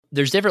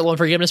there's different loan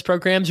forgiveness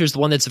programs. There's the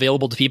one that's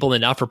available to people in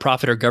the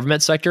not-for-profit or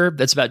government sector.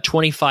 That's about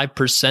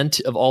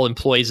 25% of all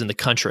employees in the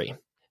country.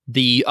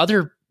 The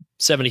other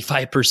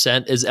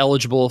 75% is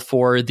eligible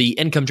for the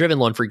income-driven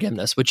loan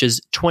forgiveness, which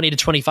is 20 to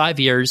 25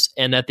 years.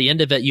 And at the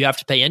end of it, you have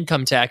to pay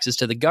income taxes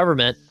to the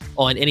government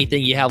on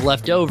anything you have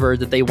left over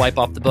that they wipe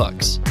off the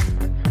books.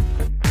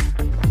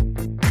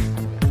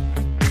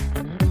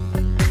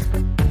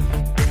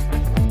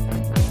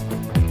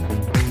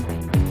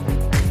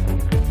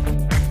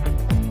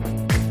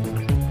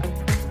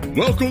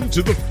 Welcome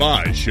to The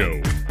Fi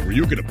Show, where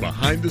you get a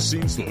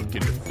behind-the-scenes look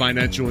into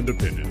financial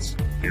independence.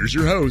 Here's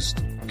your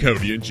host,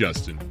 Cody and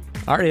Justin.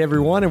 All right,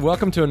 everyone, and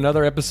welcome to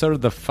another episode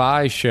of The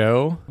Fi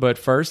Show. But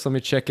first, let me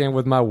check in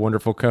with my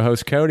wonderful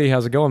co-host, Cody.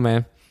 How's it going,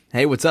 man?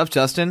 Hey, what's up,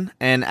 Justin?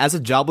 And as a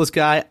jobless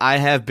guy, I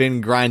have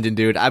been grinding,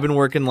 dude. I've been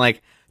working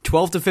like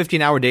 12 to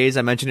 15-hour days.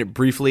 I mentioned it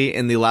briefly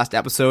in the last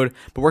episode,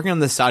 but working on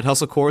this side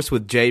hustle course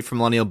with Jay from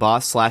Millennial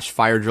Boss /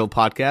 Fire Drill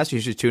Podcast. You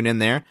should tune in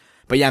there.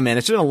 But yeah, man,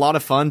 it's been a lot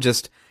of fun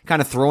just kind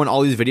of throwing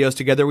all these videos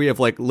together. We have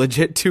like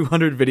legit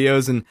 200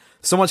 videos and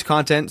so much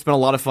content. It's been a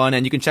lot of fun,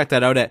 and you can check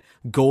that out at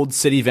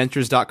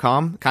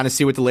goldcityventures.com, kind of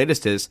see what the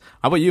latest is.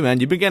 How about you, man?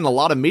 You've been getting a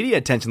lot of media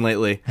attention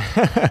lately.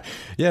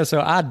 Yeah,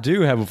 so I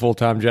do have a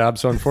full-time job,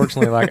 so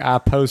unfortunately, like, I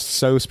post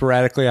so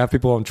sporadically. I have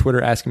people on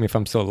Twitter asking me if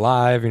I'm still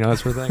alive, that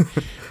sort of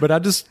thing. But I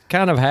just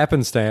kind of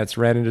happenstance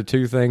ran into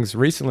two things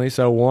recently.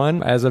 So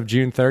one, as of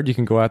June 3rd, you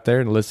can go out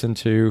there and listen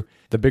to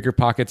the Bigger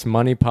Pockets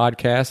Money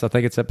podcast. I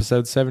think it's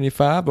episode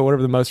 75, but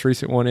whatever the most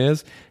recent one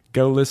is,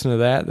 go listen to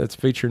that. That's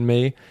featuring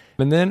me.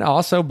 And then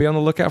also be on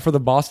the lookout for the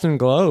Boston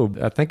Globe.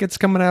 I think it's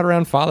coming out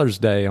around Father's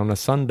Day on a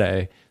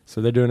Sunday.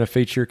 So they're doing a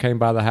feature, came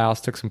by the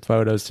house, took some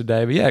photos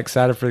today. But yeah,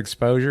 excited for the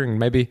exposure and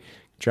maybe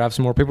drive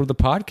some more people to the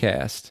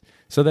podcast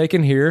so they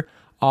can hear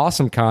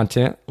awesome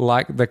content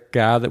like the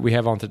guy that we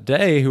have on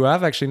today, who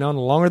I've actually known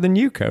longer than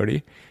you,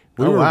 Cody.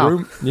 We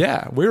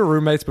were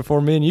roommates before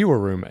me and you were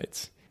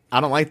roommates. I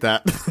don't like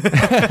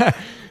that.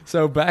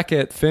 So back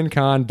at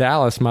FinCon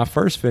Dallas, my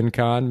first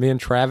FinCon, me and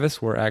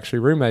Travis were actually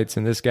roommates,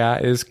 and this guy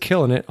is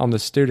killing it on the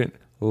student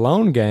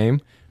loan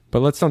game.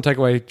 But let's don't take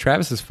away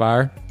Travis's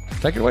fire.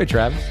 Take it away,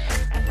 Travis.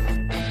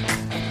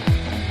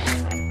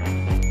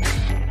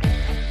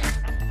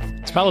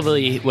 It's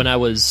probably when I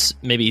was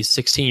maybe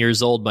 16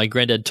 years old, my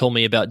granddad told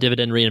me about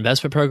dividend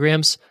reinvestment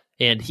programs,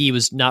 and he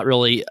was not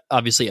really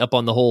obviously up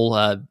on the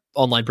whole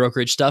online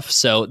brokerage stuff.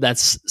 So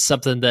that's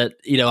something that,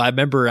 I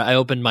remember I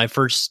opened my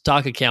first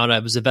stock account. I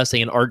was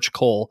investing in Arch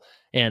Coal.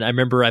 And I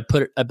remember I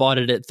bought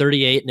it at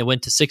 38 and it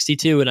went to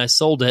 62 and I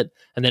sold it.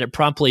 And then it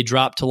promptly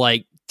dropped to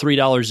like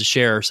 $3 a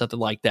share or something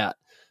like that.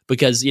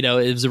 Because, it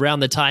was around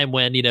the time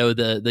when,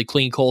 the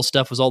clean coal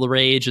stuff was all the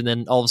rage. And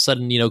then all of a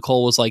sudden,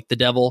 coal was like the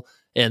devil.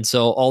 And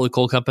so all the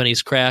coal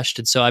companies crashed.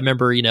 And so I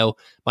remember,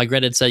 my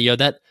granddad said,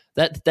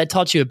 that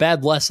taught you a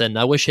bad lesson.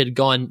 I wish it had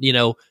gone,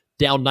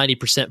 down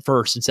 90%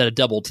 first instead of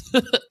doubled.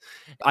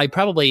 I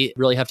probably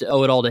really have to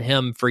owe it all to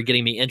him for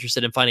getting me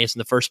interested in finance in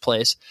the first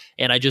place.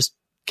 And I just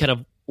kind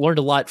of learned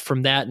a lot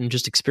from that and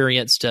just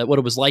experienced what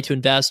it was like to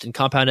invest and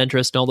compound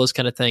interest and all those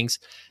kind of things.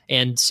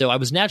 And so I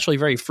was naturally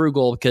very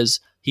frugal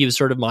because he was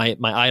sort of my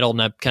idol,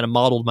 and I kind of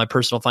modeled my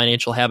personal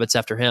financial habits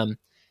after him.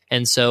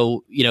 And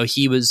so,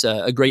 he was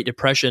a Great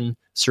Depression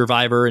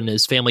survivor, and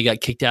his family got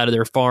kicked out of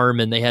their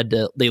farm, and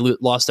they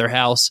lost their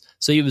house.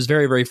 So he was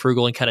very, very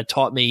frugal and kind of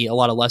taught me a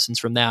lot of lessons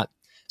from that.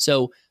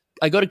 So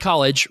I go to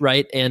college,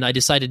 right? And I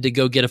decided to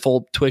go get a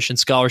full tuition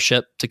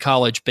scholarship to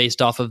college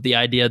based off of the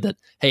idea that,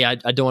 hey, I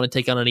don't want to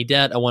take on any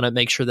debt. I want to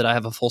make sure that I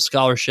have a full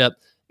scholarship,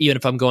 even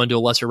if I'm going to a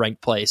lesser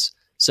ranked place.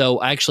 So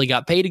I actually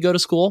got paid to go to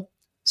school.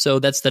 So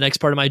that's the next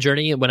part of my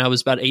journey. When I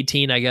was about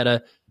 18, I got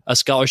a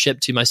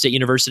scholarship to my state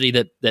university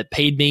that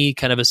paid me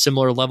kind of a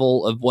similar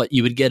level of what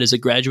you would get as a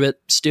graduate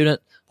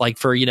student, like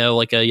for,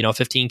 like a,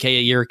 $15K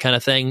a year kind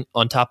of thing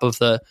on top of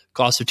the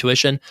cost of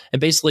tuition, and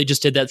basically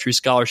just did that through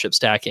scholarship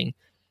stacking.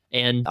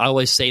 And I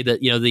always say that,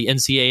 the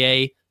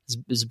NCAA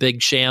is a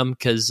big sham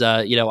because,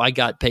 I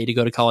got paid to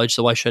go to college,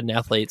 so why shouldn't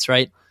athletes,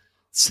 right?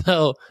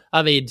 So,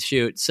 I mean,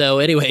 shoot. So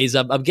anyways,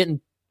 I'm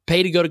getting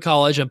paid to go to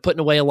college. I'm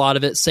putting away a lot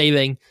of it,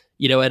 saving,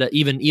 at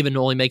even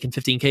only making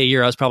 $15K a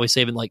year, I was probably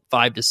saving like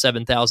 $5,000 to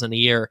 $7,000 a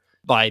year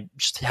by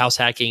just house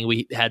hacking.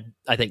 We had,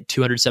 I think,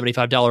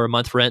 $275 a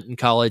month rent in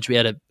college. We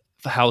had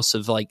a house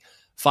of like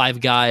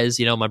 5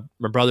 guys. My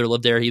brother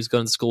lived there. He was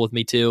going to school with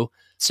me too.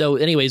 So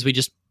anyways, we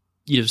just,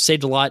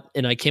 saved a lot,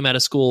 and I came out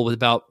of school with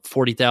about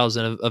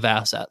 $40,000 of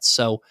assets.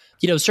 So,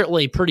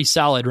 certainly pretty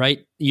solid,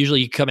 right?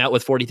 Usually you come out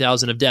with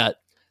 $40,000 of debt.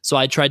 So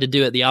I tried to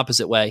do it the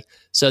opposite way.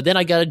 So then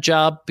I got a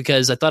job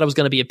because I thought I was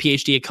going to be a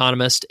Ph.D.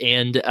 economist,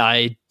 and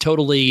I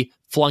totally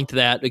flunked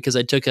that because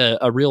I took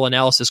a real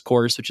analysis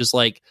course, which is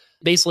like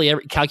basically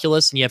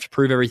calculus, and you have to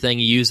prove everything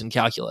you use in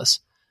calculus.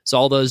 So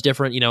all those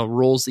different,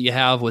 rules that you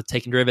have with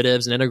taking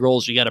derivatives and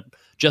integrals, you got to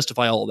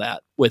justify all of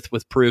that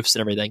with proofs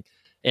and everything.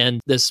 And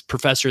this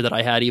professor that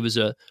I had, he was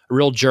a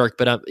real jerk,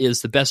 but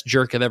is the best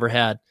jerk I've ever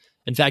had.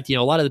 In fact,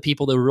 a lot of the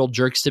people that were real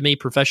jerks to me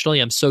professionally,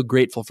 I'm so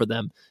grateful for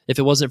them. If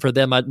it wasn't for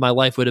them, my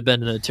life would have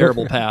been in a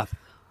terrible path.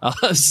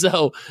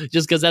 So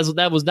just because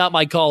that was not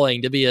my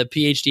calling to be a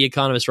Ph.D.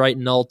 economist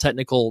writing all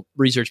technical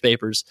research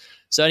papers.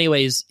 So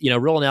anyways,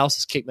 real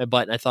analysis kicked my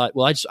butt. And I thought,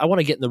 well, I want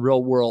to get in the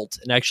real world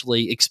and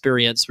actually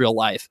experience real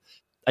life.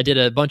 I did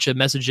a bunch of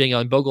messaging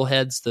on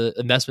Bogleheads, the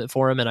investment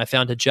forum, and I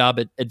found a job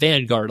at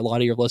Vanguard. A lot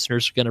of your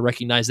listeners are going to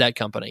recognize that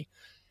company.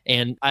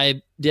 And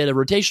I did a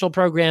rotational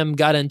program,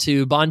 got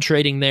into bond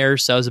trading there.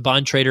 So I was a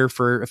bond trader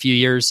for a few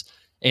years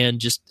and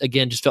just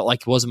felt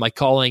like it wasn't my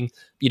calling,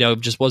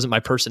 just wasn't my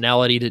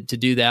personality to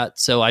do that.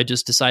 So I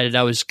just decided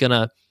I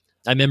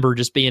remember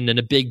just being in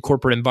a big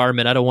corporate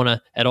environment. I don't want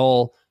to at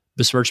all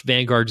besmirch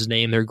Vanguard's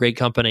name. They're a great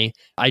company.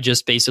 I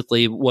just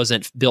basically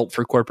wasn't built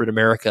for corporate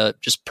America,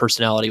 just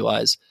personality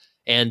wise.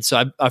 And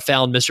so I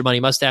found Mr.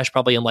 Money Mustache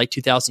probably in like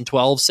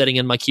 2012, sitting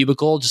in my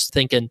cubicle, just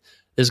thinking,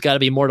 there's got to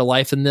be more to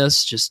life than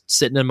this, just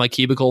sitting in my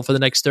cubicle for the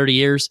next 30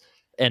 years.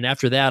 And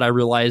after that, I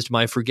realized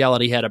my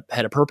frugality had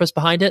a purpose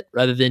behind it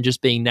rather than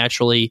just being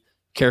naturally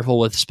careful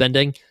with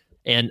spending.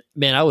 And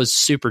man, I was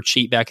super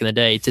cheap back in the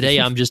day. Today,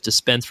 I'm just a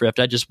spendthrift.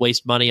 I just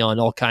waste money on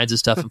all kinds of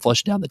stuff and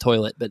flush it down the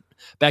toilet. But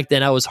back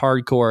then, I was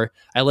hardcore.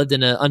 I lived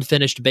in an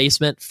unfinished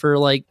basement for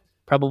like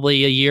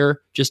probably a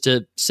year just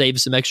to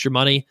save some extra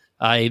money.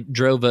 I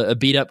drove a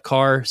beat up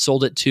car,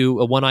 sold it to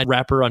a one-eyed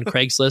rapper on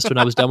Craigslist when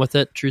I was done with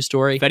it. True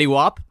story. Fetty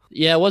Wap?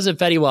 Yeah, it wasn't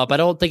Fetty Wap. I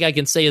don't think I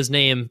can say his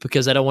name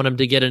because I don't want him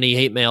to get any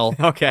hate mail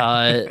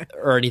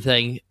or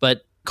anything.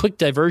 But quick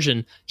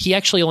diversion, he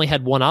actually only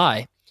had one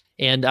eye.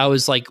 And I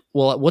was like,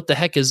 well, what the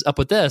heck is up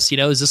with this?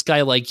 Is this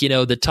guy like,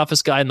 the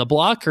toughest guy in the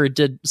block, or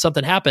did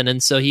something happen?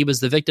 And so he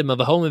was the victim of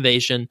a home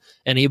invasion,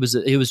 and he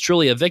was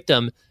truly a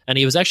victim, and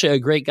he was actually a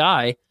great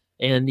guy.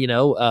 And,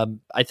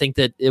 I think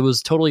that it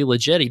was totally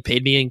legit. He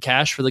paid me in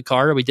cash for the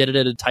car. We did it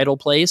at a title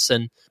place,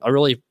 and I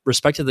really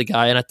respected the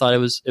guy. And I thought it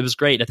was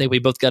great. I think we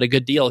both got a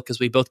good deal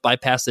because we both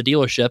bypassed the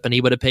dealership, and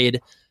he would have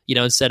paid,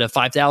 instead of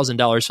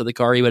 $5,000 for the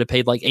car, he would have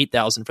paid like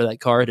 $8,000 for that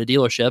car at a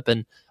dealership.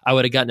 And I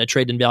would have gotten a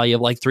trade-in value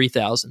of like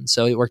 $3,000.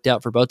 So it worked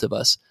out for both of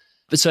us.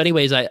 But so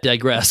anyways, I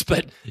digress.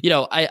 But,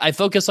 I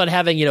focused on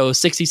having,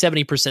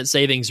 60-70%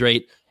 savings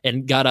rate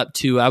and got up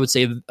to, I would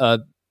say,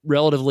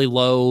 relatively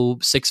low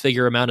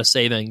six-figure amount of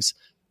savings,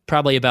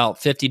 probably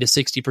about 50 to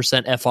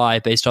 60% FI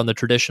based on the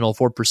traditional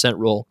 4%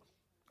 rule.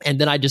 And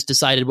then I just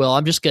decided, well,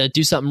 I'm just going to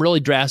do something really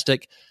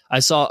drastic. I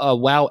saw a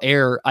WoW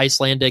Air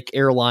Icelandic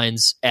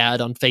Airlines ad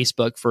on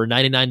Facebook for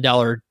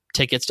 $99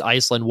 tickets to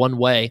Iceland one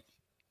way.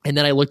 And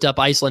then I looked up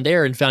Iceland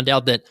Air and found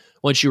out that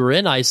once you were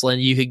in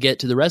Iceland, you could get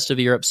to the rest of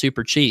Europe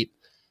super cheap.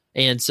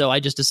 And so I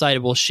just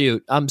decided, well,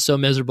 shoot, I'm so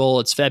miserable.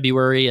 It's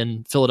February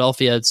in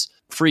Philadelphia. It's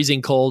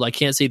freezing cold. I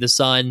can't see the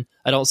sun.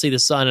 I don't see the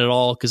sun at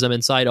all because I'm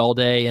inside all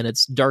day, and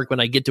it's dark when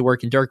I get to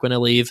work and dark when I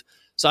leave.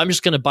 So I'm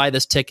just going to buy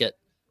this ticket,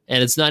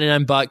 and it's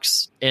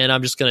 $99, and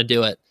I'm just going to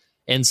do it.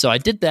 And so I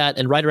did that.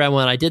 And right around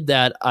when I did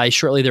that, I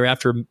shortly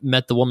thereafter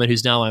met the woman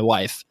who's now my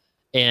wife.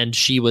 And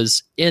she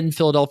was in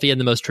Philadelphia in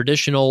the most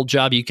traditional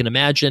job you can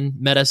imagine,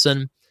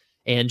 medicine.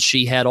 And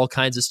she had all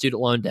kinds of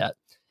student loan debt.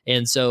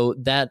 And so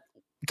that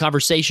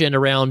conversation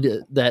around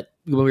that,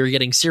 when we were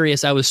getting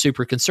serious, I was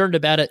super concerned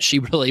about it. She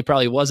really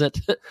probably wasn't.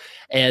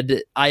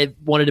 And I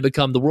wanted to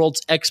become the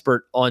world's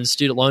expert on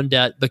student loan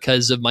debt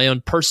because of my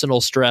own personal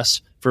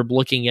stress for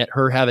looking at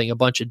her having a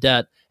bunch of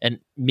debt and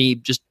me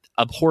just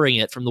abhorring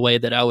it from the way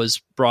that I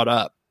was brought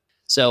up.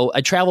 So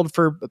I traveled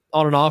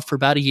on and off for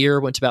about a year,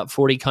 went to about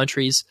 40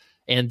 countries,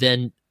 and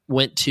then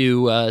went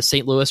to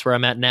St. Louis, where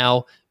I'm at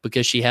now,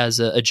 because she has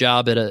a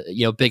job at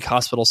a big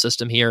hospital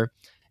system here.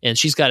 And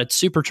she's got a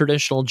super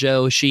traditional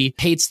Joe. She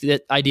hates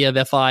the idea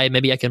of FI.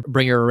 Maybe I can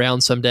bring her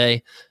around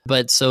someday.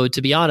 But so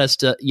to be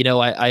honest,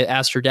 I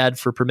asked her dad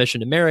for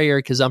permission to marry her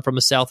because I'm from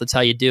the South. That's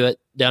how you do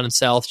it down in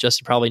South.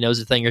 Justin probably knows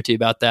a thing or two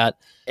about that.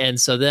 And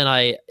so then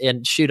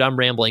I'm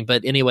rambling.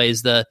 But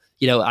anyways, I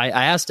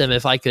asked him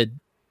if I could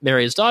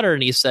marry his daughter,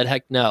 and he said,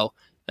 heck no.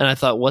 And I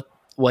thought, what?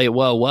 Wait,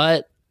 whoa,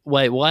 what?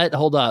 Wait, what?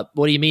 Hold up.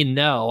 What do you mean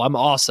no? I'm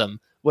awesome.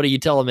 What are you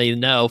telling me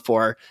no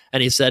for?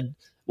 And he said,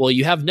 well,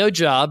 you have no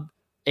job.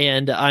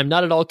 And I'm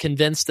not at all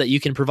convinced that you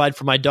can provide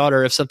for my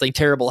daughter if something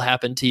terrible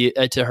happened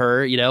to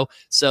her,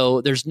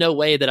 So there's no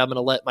way that I'm going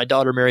to let my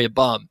daughter marry a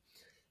bum.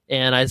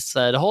 And I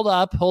said, hold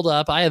up.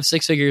 I have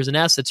 6 figures in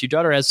assets. Your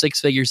daughter has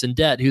 6 figures in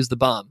debt. Who's the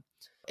bum?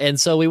 And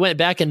so we went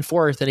back and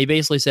forth, and he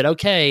basically said,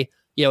 okay,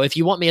 if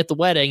you want me at the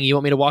wedding, you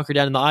want me to walk her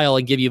down in the aisle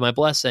and give you my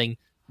blessing,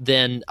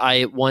 then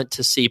I want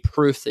to see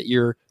proof that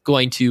you're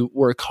going to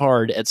work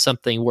hard at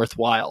something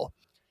worthwhile.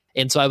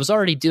 And so I was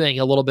already doing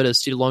a little bit of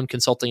student loan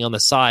consulting on the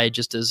side,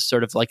 just as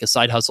sort of like a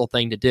side hustle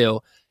thing to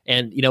do.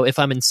 And, if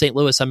I'm in St.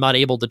 Louis, I'm not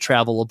able to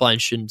travel a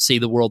bunch and see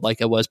the world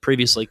like I was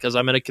previously because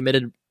I'm in a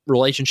committed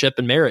relationship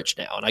and marriage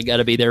now. And I got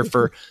to be there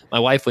for my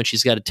wife when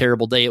she's got a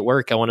terrible day at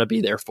work. I want to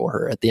be there for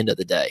her at the end of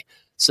the day.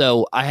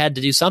 So I had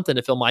to do something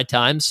to fill my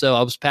time. So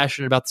I was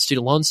passionate about the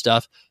student loan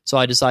stuff. So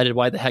I decided,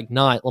 why the heck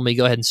not? Let me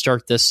go ahead and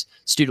start this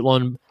student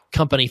loan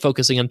company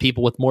focusing on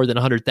people with more than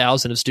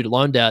 100,000 of student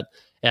loan debt.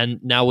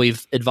 And now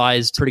we've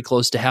advised pretty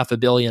close to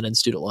 $500 million in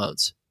student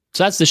loans.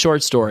 So that's the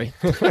short story.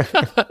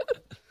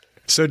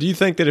 So do you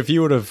think that if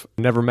you would have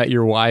never met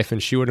your wife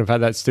and she wouldn't have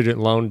had that student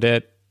loan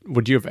debt,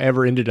 would you have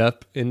ever ended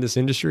up in this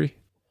industry?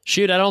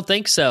 Shoot, I don't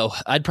think so.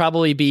 I'd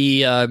probably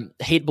be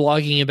hate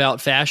blogging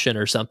about fashion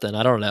or something.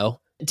 I don't know.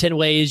 10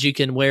 ways you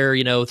can wear,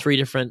 3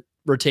 different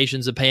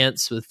rotations of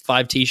pants with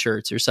 5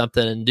 t-shirts or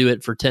something and do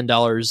it for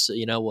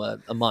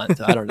 $10, a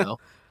month. I don't know.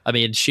 I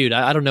mean, shoot,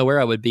 I don't know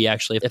where I would be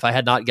actually if I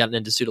had not gotten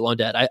into student loan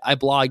debt. I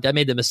blogged. I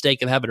made the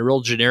mistake of having a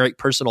real generic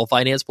personal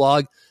finance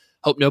blog.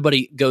 Hope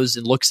nobody goes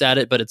and looks at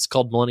it, but it's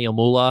called Millennial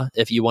Moolah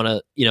if you want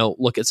to,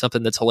 look at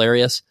something that's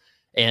hilarious.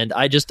 And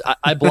I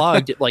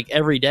blogged like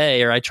every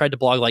day, or I tried to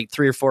blog like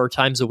 3 or 4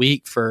 times a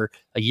week for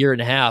a year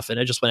and a half, and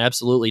it just went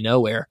absolutely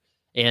nowhere.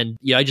 And,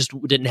 I just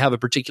didn't have a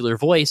particular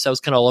voice. I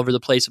was kind of all over the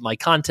place with my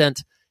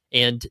content,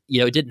 and,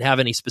 it didn't have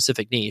any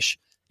specific niche.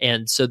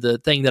 And so the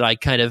thing that I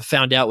kind of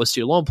found out with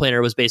Student Loan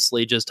Planner was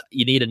basically just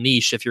you need a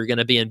niche if you're going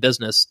to be in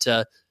business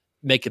to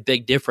make a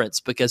big difference,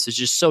 because it's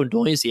just so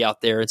noisy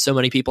out there. And so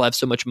many people have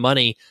so much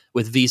money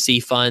with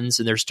VC funds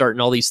and they're starting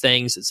all these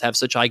things that have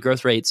such high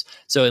growth rates.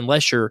 So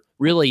unless you're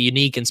really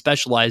unique and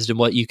specialized in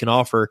what you can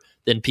offer,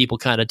 then people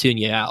kind of tune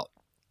you out.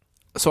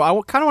 So I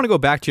kind of want to go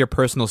back to your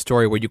personal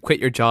story where you quit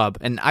your job.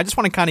 And I just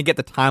want to kind of get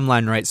the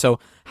timeline right. So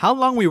how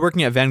long were you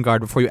working at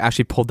Vanguard before you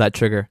actually pulled that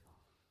trigger?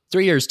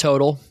 3 years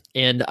total.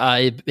 And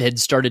I had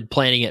started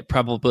planning it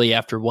probably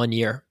after 1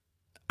 year.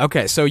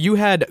 Okay, so you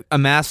had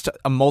amassed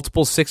a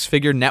multiple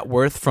 6-figure net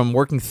worth from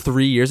working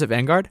 3 years at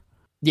Vanguard?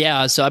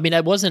 Yeah, so I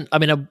was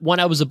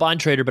a bond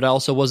trader, but I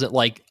also wasn't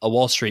like a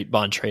Wall Street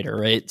bond trader,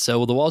 right?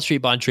 So the Wall Street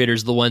bond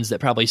traders are the ones that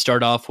probably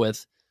start off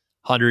with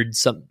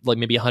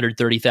maybe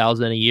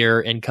 130,000 a year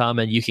income,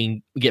 and you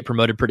can get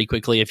promoted pretty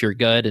quickly if you're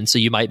good. And so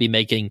you might be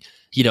making,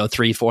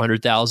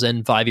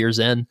 300,000-400,000 5 years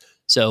in.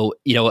 So,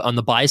 on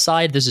the buy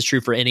side, this is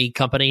true for any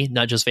company,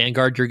 not just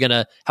Vanguard. You're going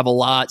to have a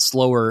lot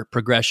slower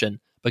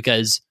progression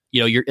because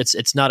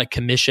it's not a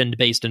commission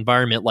based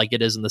environment like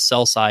it is in the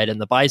sell side.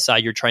 And the buy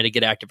side, you're trying to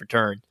get active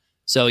return.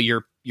 So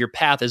your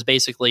path is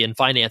basically in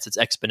finance, it's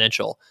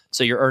exponential.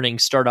 So your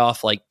earnings start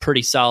off like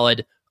pretty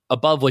solid,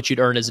 above what you'd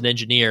earn as an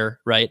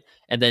engineer, right?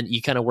 And then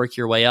you kind of work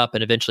your way up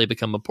and eventually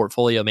become a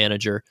portfolio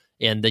manager,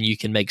 and then you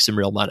can make some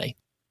real money.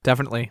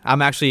 Definitely.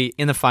 I'm actually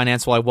in the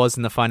finance, I was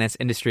in the finance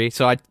industry.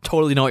 So I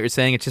totally know what you're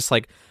saying. It's just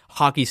like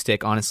hockey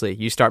stick, honestly.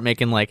 You start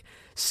making like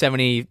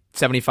 70,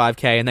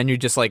 75K, and then you're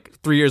just like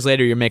 3 years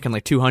later, you're making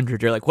like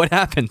 200. You're like, what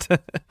happened?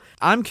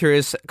 I'm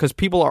curious because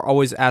people are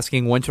always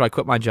asking, when should I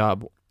quit my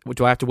job?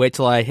 Do I have to wait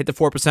till I hit the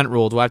 4%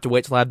 rule? Do I have to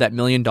wait till I have that $1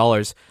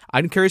 million?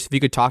 I'm curious if you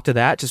could talk to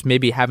that, just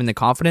maybe having the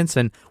confidence,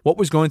 and what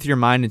was going through your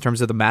mind in terms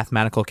of the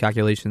mathematical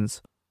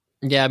calculations.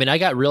 Yeah, I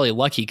got really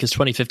lucky because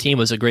 2015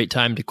 was a great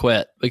time to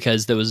quit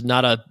because there was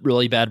not a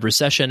really bad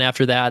recession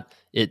after that.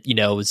 It,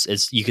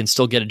 you can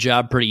still get a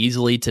job pretty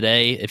easily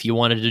today if you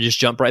wanted to just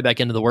jump right back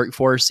into the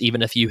workforce,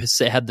 even if you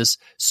had this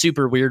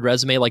super weird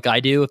resume like I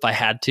do. If I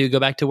had to go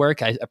back to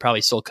work, I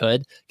probably still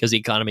could because the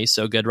economy is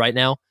so good right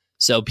now.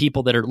 So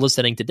people that are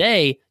listening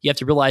today, you have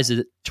to realize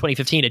that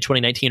 2015 and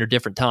 2019 are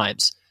different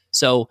times.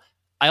 So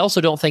I also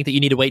don't think that you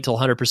need to wait till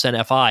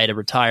 100% FI to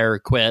retire or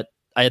quit.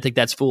 I think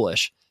that's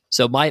foolish.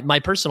 So my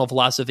personal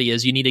philosophy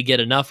is you need to get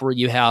enough where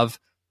you have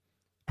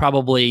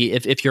probably,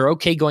 if you're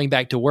okay going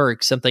back to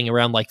work, something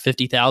around like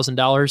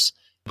 $50,000,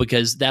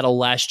 because that'll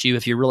last you,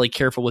 if you're really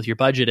careful with your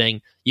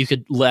budgeting, you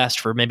could last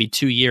for maybe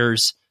 2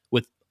 years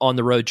with on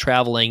the road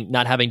traveling,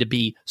 not having to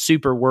be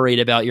super worried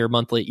about your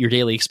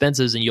daily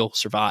expenses, and you'll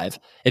survive.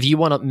 If you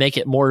want to make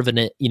it more of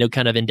an,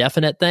 kind of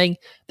indefinite thing,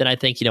 then I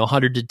think,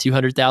 $100,000 to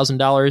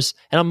 $200,000.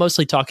 And I'm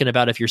mostly talking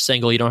about if you're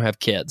single, you don't have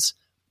kids.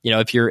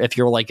 If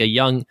you're like a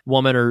young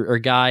woman or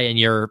guy and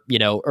you're,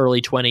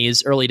 early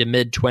 20s, early to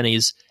mid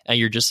 20s, and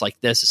you're just like,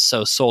 this is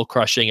so soul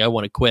crushing, I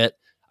want to quit,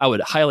 I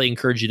would highly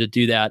encourage you to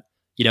do that.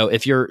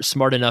 If you're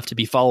smart enough to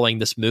be following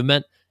this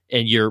movement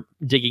and you're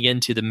digging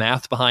into the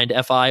math behind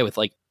FI with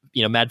like,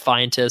 mad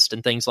scientist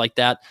and things like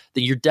that,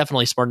 then you're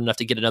definitely smart enough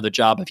to get another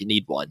job if you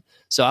need one.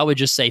 So I would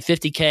just say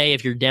 50K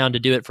if you're down to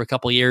do it for a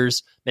couple of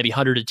years, maybe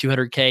 100 to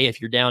 200K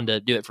if you're down to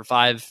do it for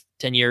 5-10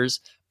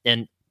 years.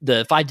 And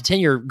the 5 to 10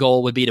 year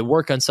goal would be to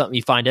work on something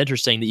you find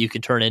interesting that you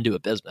can turn into a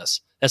business.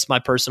 That's my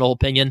personal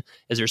opinion,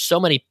 is there's so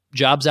many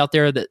jobs out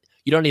there that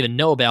you don't even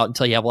know about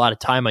until you have a lot of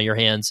time on your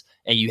hands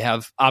and you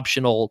have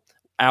optional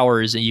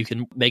hours and you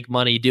can make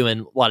money doing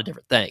a lot of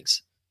different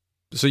things.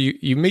 So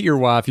you meet your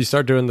wife, you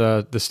start doing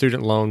the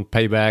student loan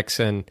paybacks,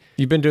 and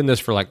you've been doing this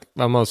for like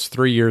almost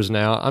 3 years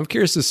now. I'm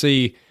curious to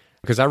see,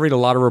 because I read a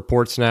lot of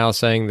reports now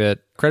saying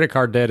that credit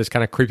card debt is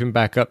kind of creeping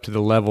back up to the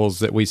levels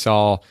that we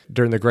saw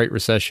during the Great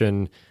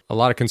Recession. A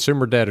lot of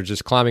consumer debt are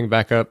just climbing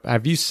back up.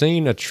 Have you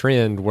seen a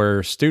trend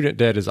where student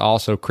debt is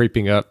also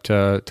creeping up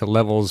to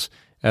levels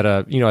at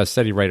a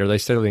steady rate? Are they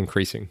steadily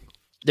increasing?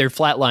 They're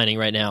flatlining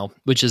right now,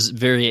 which is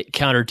very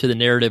counter to the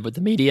narrative with the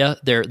media.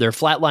 They're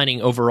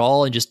flatlining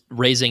overall and just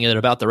raising it at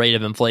about the rate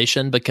of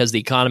inflation because the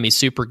economy is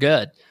super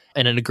good.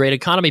 And in a great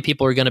economy,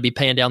 people are going to be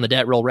paying down the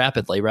debt real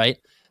rapidly, right?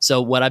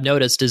 So what I've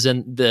noticed is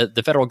in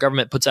the federal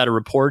government puts out a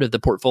report of the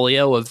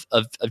portfolio of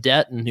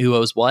debt and who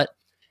owes what.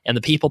 And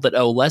the people that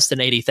owe less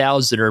than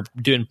 80,000 are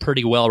doing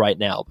pretty well right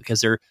now because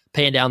they're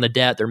paying down the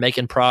debt, they're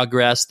making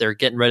progress, they're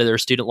getting rid of their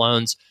student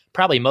loans.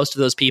 Probably most of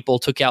those people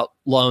took out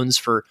loans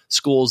for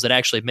schools that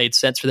actually made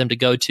sense for them to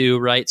go to,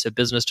 right? So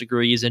business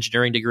degrees,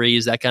 engineering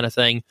degrees, that kind of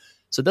thing.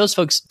 So those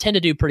folks tend to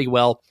do pretty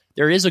well.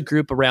 There is a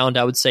group around,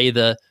 I would say,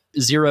 the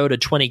 0 to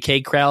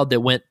 20K crowd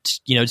that went,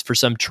 for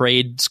some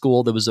trade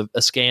school that was a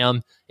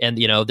scam, and,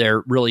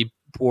 they're really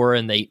poor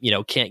and they,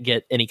 can't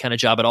get any kind of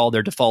job at all.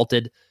 They're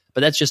defaulted. But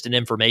that's just an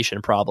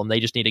information problem. They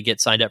just need to get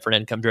signed up for an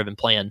income-driven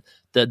plan.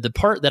 The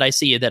part that I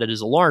see that it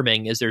is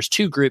alarming is there's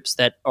two groups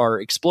that are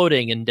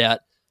exploding in debt.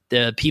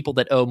 The people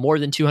that owe more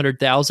than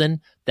 200,000,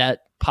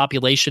 that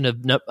population of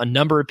a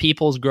number of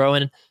people is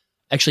growing,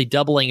 actually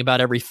doubling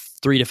about every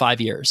 3 to 5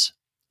 years.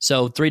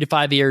 So 3 to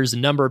 5 years, the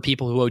number of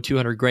people who owe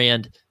 200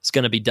 grand is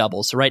going to be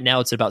double. So right now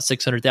it's about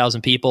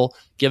 600,000 people.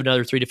 Give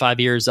another 3 to 5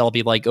 years, that'll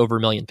be like over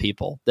 1 million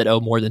people that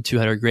owe more than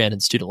 200 grand in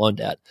student loan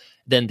debt.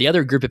 Then the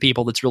other group of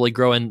people that's really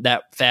growing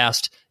that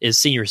fast is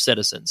senior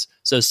citizens.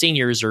 So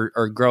seniors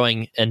are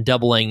growing and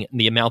doubling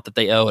the amount that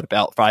they owe at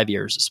about 5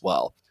 years as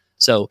well.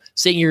 So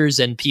seniors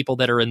and people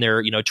that are in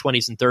their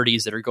 20s and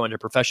 30s that are going to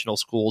professional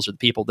schools are the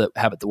people that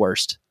have it the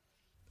worst.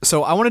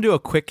 So I want to do a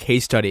quick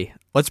case study.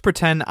 Let's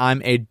pretend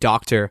I'm a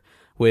doctor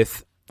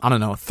with,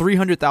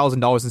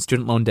 $300,000 in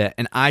student loan debt,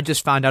 and I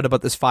just found out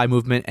about this FI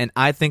movement, and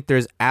I think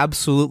there's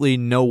absolutely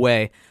no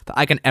way that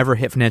I can ever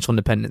hit financial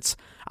independence.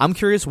 I'm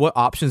curious what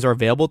options are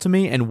available to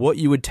me and what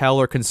you would tell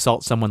or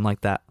consult someone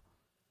like that.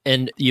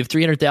 And you have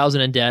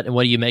 300,000 in debt, and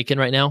what are you making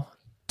right now?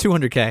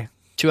 200K.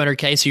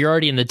 200K, so you're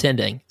already in the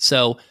tending.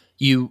 So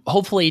you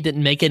hopefully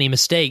didn't make any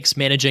mistakes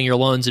managing your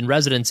loans in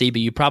residency,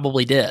 but you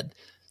probably did.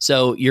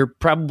 So you're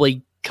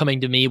probably coming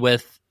to me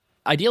with,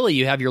 ideally,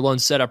 you have your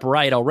loans set up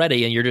right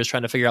already, and you're just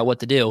trying to figure out what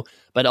to do.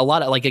 But a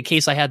lot of, like a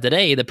case I had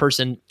today, the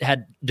person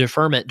had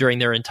deferment during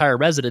their entire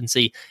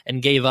residency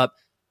and gave up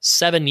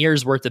 7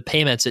 years worth of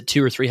payments at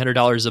 $200 or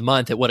 $300 a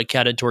month. It would have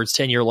counted towards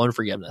 10-year loan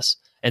forgiveness.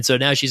 And so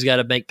now she's got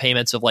to make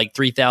payments of like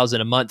 $3,000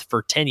 a month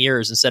for 10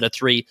 years instead of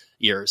 3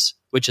 years,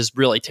 which is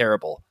really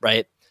terrible,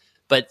 right?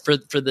 But for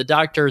the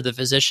doctor, the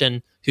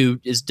physician who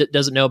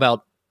doesn't know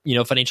about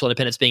financial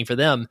independence being for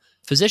them,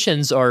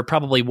 physicians are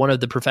probably one of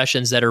the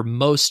professions that are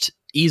most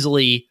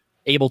easily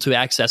able to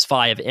access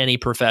FI of any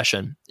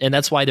profession. And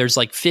that's why there's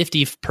like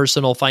 50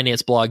 personal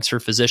finance blogs for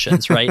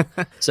physicians, right?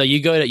 So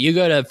you go to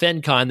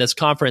FinCon, this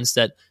conference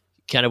that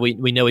kind of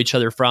we know each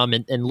other from,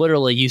 and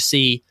literally you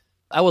see,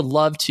 I would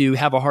love to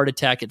have a heart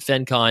attack at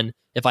FinCon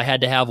if I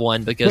had to have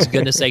one, because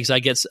goodness sakes, I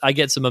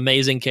get some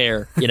amazing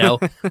care,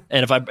 And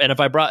if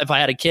I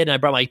had a kid and I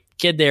brought my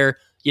kid there,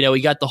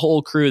 we got the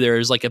whole crew there.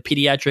 There's like a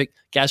pediatric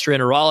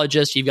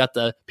gastroenterologist. You've got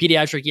the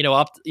pediatric,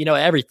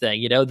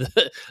 everything,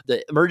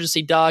 the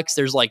emergency docs.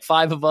 There's like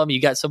 5 of them.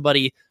 You got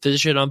somebody,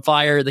 physician on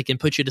fire that can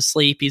put you to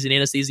sleep. He's an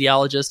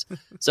anesthesiologist.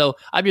 So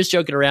I'm just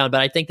joking around,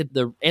 but I think that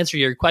the answer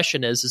to your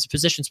question is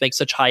physicians make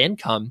such high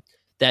income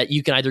that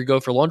you can either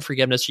go for loan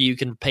forgiveness or you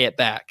can pay it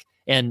back.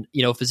 And,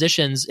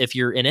 physicians, if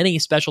you're in any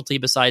specialty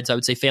besides, I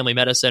would say, family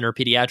medicine or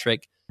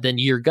pediatric, then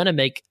you're going to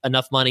make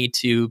enough money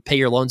to pay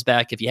your loans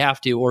back if you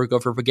have to, or go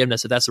for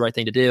forgiveness if that's the right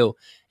thing to do.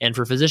 And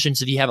for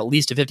physicians, if you have at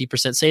least a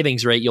 50%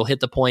 savings rate, you'll hit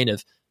the point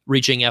of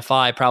reaching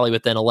FI probably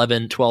within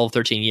 11, 12,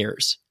 13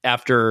 years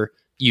after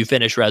you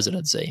finish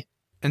residency.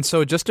 And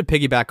so just to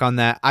piggyback on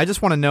that, I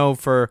just want to know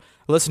for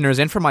listeners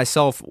and for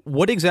myself,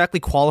 what exactly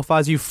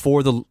qualifies you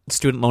for the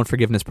student loan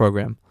forgiveness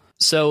program?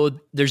 So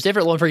there's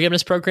different loan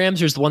forgiveness programs.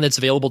 There's the one that's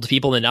available to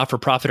people in the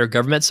not-for-profit or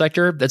government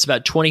sector. That's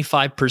about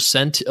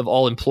 25% of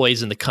all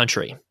employees in the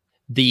country.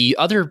 The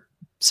other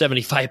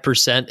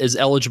 75% is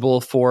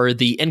eligible for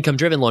the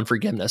income-driven loan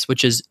forgiveness,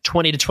 which is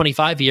 20 to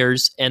 25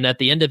 years. And at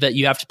the end of it,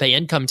 you have to pay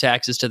income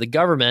taxes to the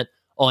government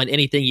on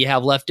anything you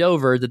have left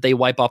over that they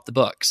wipe off the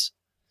books.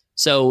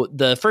 So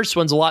the first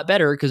one's a lot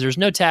better because there's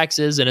no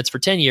taxes and it's for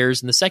 10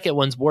 years. And the second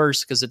one's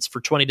worse because it's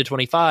for 20 to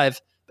 25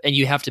 and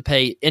you have to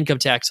pay income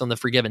tax on the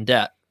forgiven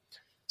debt.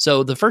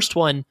 So the first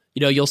one,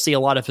 you'll see a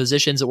lot of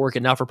physicians that work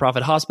in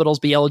not-for-profit hospitals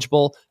be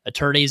eligible,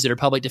 attorneys that are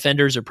public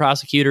defenders or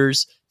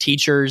prosecutors,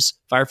 teachers,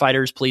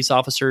 firefighters, police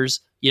officers,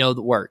 the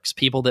works,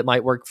 people that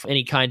might work for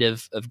any kind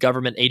of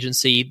government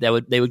agency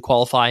that they would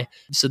qualify.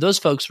 So those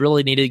folks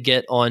really need to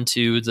get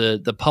onto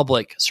the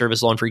public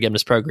service loan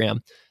forgiveness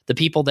program. The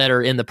people that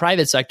are in the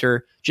private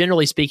sector,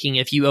 generally speaking,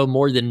 if you owe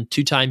more than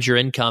 2 times your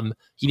income,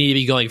 you need to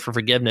be going for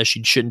forgiveness.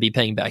 You shouldn't be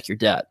paying back your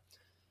debt.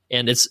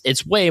 And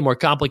it's way more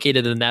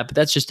complicated than that, but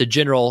that's just a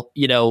general,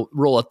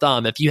 rule of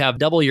thumb. If you have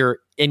double your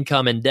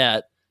income in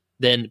debt,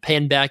 then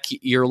paying back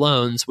your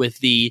loans with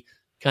the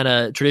kind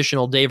of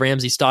traditional Dave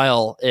Ramsey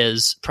style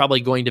is probably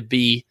going to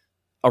be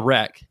a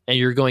wreck, and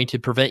you're going to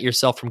prevent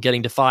yourself from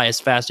getting to FI as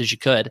fast as you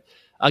could.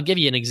 I'll give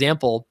you an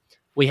example.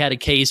 We had a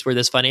case where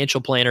this financial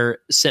planner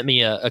sent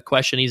me a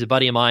question. He's a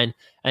buddy of mine,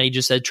 and he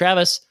just said,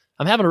 Travis,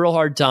 I'm having a real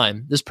hard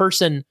time. This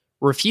person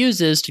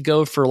refuses to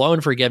go for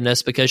loan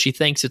forgiveness because she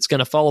thinks it's going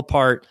to fall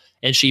apart,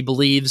 and she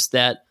believes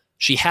that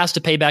she has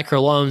to pay back her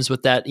loans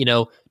with that,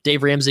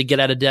 Dave Ramsey get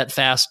out of debt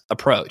fast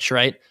approach,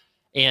 right?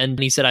 And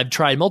he said, I've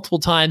tried multiple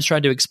times,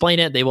 tried to explain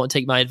it. They won't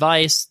take my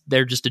advice.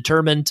 They're just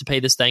determined to pay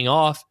this thing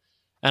off.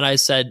 And I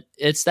said,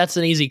 that's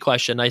an easy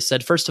question. I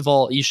said, first of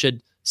all, you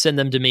should send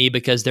them to me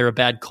because they're a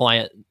bad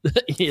client,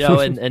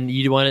 and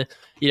you want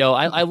to,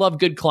 I love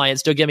good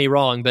clients, don't get me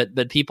wrong,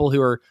 but people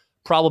who are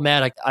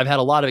problematic, I've had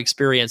a lot of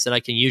experience, and I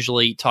can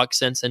usually talk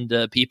sense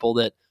into people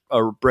that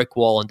are a brick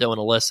wall and don't want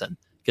to listen,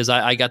 because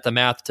I got the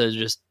math to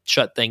just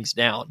shut things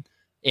down.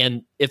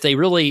 And if they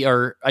really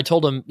are, I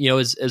told them,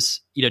 as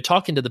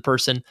talking to the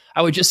person,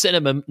 I would just send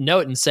them a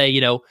note and say,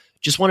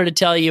 just wanted to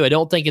tell you, I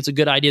don't think it's a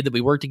good idea that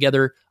we work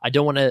together. I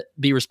don't want to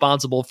be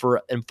responsible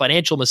for a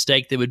financial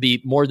mistake that would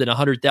be more than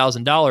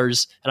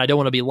 $100,000. And I don't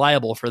want to be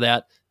liable for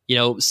that.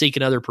 Seek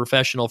another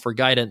professional for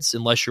guidance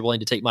unless you're willing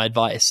to take my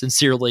advice.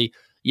 Sincerely,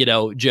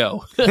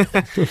 Joe.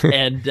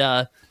 And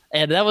that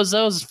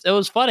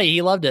was funny.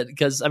 He loved it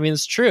because,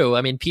 it's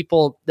true.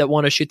 People that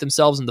want to shoot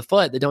themselves in the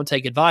foot, that don't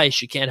take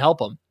advice, you can't help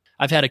them.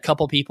 I've had a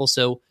couple people.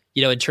 So,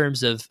 in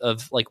terms of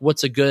like,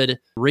 what's a good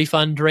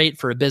refund rate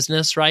for a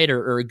business, right?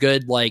 Or a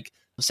good like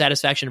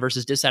satisfaction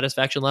versus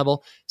dissatisfaction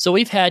level. So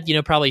we've had,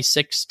 probably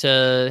 6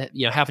 to,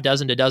 half a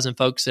dozen to a dozen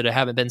folks that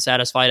haven't been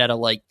satisfied out of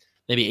like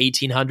maybe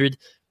 1,800.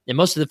 And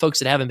most of the folks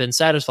that haven't been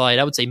satisfied,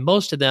 I would say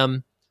most of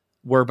them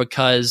were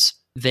because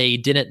they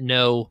didn't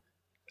know,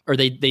 or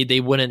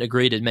they wouldn't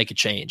agree to make a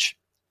change.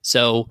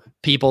 So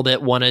people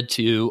that wanted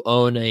to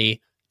own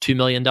a $2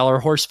 million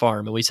horse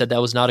farm, and we said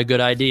that was not a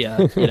good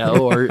idea,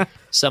 or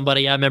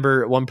somebody, I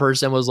remember one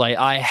person was like,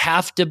 I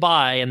have to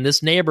buy in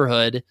this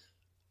neighborhood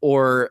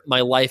or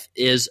my life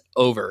is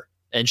over.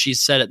 And she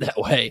said it that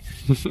way,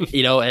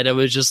 and it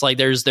was just like,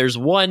 there's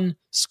one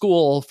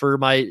school for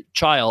my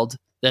child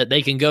that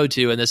they can go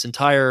to in this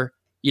entire,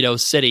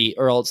 city,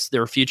 or else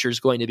their future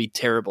is going to be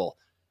terrible.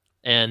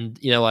 And,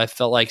 I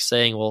felt like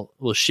saying, well,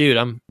 shoot,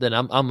 I'm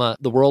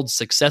the world's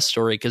success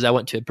story, because I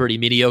went to a pretty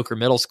mediocre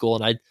middle school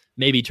and I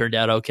maybe turned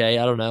out okay.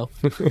 I don't know.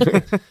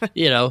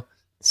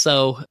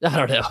 So I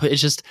don't know.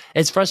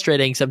 It's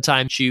frustrating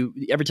sometimes.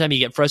 Every time you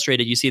get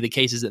frustrated, you see the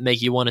cases that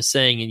make you want to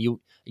sing, and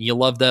you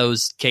love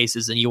those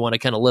cases and you want to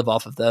kind of live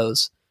off of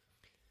those.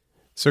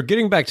 So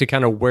getting back to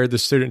kind of where the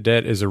student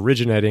debt is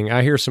originating,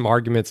 I hear some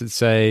arguments that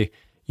say,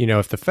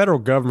 if the federal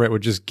government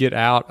would just get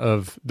out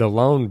of the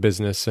loan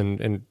business,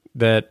 and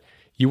that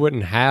you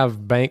wouldn't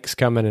have banks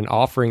coming and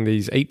offering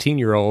these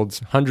 18-year-olds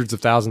hundreds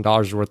of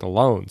 $1,000s worth of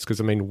loans.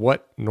 Because,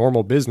 what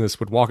normal business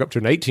would walk up to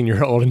an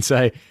 18-year-old and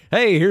say,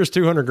 hey, here's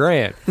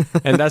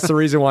 $200,000? And that's the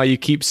reason why you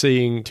keep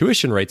seeing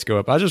tuition rates go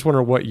up. I just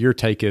wonder what your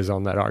take is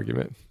on that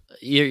argument.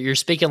 You're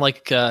speaking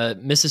like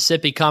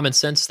Mississippi common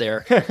sense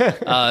there.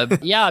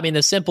 Yeah,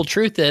 the simple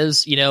truth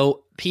is,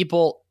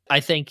 people,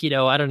 I think,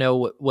 I don't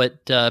know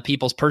what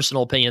people's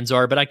personal opinions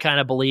are, but I kind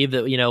of believe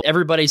that,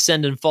 everybody's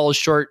sin and falls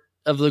short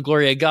of the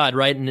glory of God,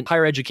 right? And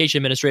higher education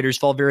administrators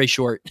fall very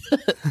short,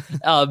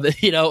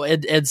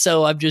 and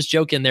so I'm just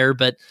joking there.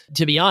 But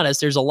to be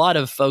honest, there's a lot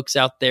of folks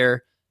out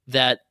there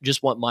that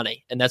just want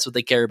money, and that's what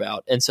they care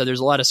about. And so there's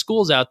a lot of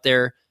schools out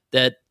there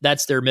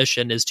that's their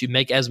mission, is to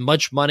make as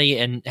much money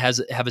and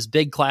have as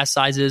big class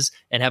sizes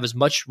and have as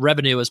much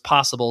revenue as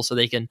possible, so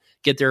they can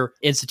get their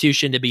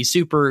institution to be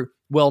super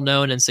well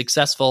known and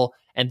successful.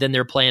 And then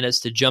their plan is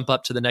to jump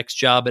up to the next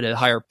job at a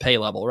higher pay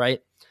level,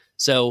 right?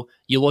 So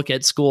you look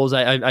at schools,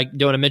 I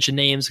don't want to mention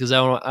names because I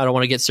don't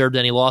want to get served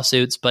any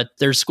lawsuits, but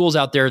there's schools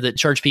out there that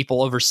charge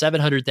people over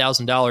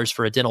 $700,000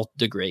 for a dental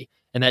degree.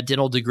 And that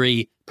dental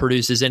degree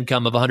produces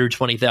income of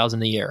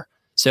 $120,000 a year.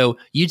 So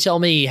you tell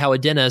me how a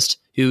dentist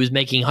who's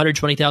making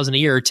 $120,000 a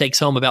year takes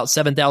home about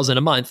 $7,000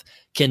 a month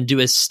can do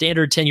a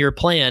standard 10-year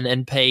plan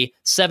and pay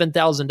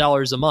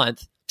 $7,000 a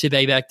month to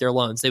pay back their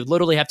loans. They would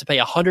literally have to pay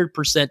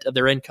 100% of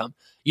their income.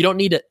 You don't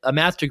need a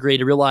math degree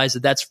to realize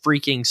that that's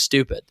freaking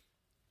stupid.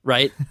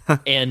 Right.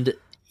 And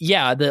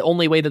yeah, the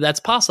only way that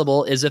that's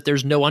possible is if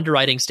there's no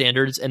underwriting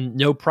standards and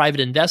no private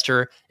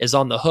investor is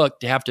on the hook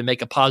to have to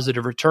make a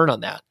positive return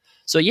on that.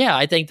 So yeah,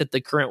 I think that the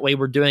current way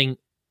we're doing,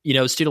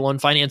 student loan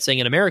financing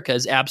in America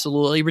is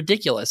absolutely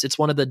ridiculous. It's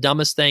one of the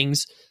dumbest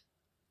things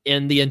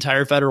in the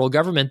entire federal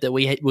government that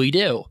we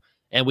do.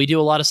 And we do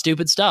a lot of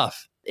stupid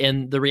stuff.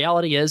 And the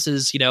reality is,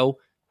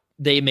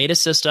 they made a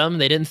system,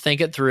 they didn't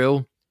think it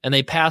through, and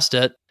they passed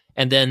it.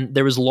 And then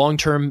there was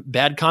long-term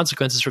bad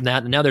consequences from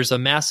that. And now there's a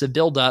massive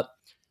buildup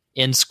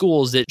in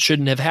schools that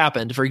shouldn't have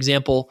happened. For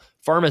example,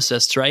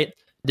 pharmacists, right?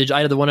 Did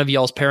either one of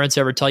y'all's parents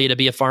ever tell you to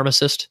be a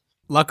pharmacist?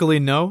 Luckily,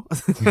 no.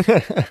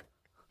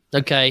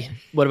 Okay.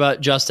 What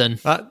about Justin?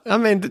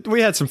 We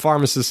had some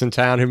pharmacists in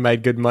town who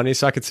made good money,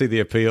 so I could see the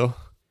appeal.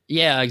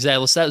 Yeah,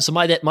 exactly. So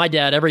my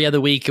dad, every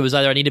other week, it was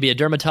either I need to be a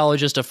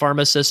dermatologist, a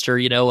pharmacist, or,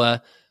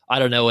 I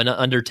don't know, an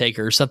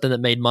undertaker or something that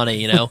made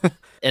money,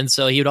 And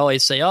so he would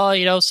always say,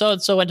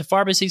 so-and-so went to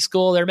pharmacy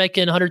school. They're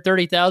making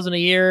 $130,000 a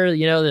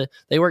year.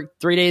 They work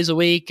 3 days a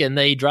week and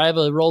they drive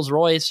a Rolls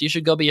Royce. You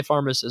should go be a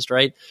pharmacist,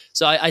 right?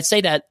 So I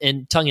say that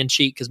in tongue in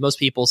cheek because most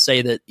people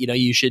say that,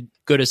 you should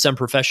go to some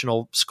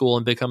professional school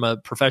and become a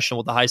professional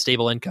with a high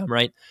stable income,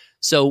 right?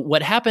 So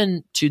what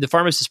happened to the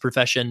pharmacist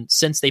profession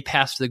since they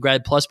passed the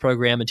Grad Plus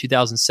program in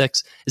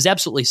 2006 is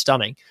absolutely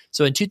stunning.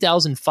 So in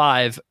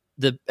 2005,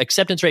 the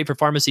acceptance rate for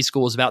pharmacy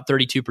school was about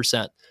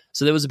 32%.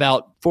 So there was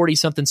about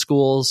 40-something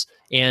schools,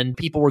 and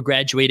people were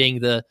graduating.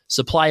 The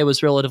supply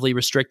was relatively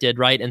restricted,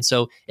 right? And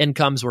so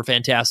incomes were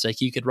fantastic.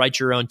 You could write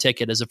your own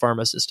ticket as a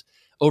pharmacist.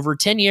 Over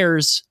 10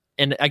 years,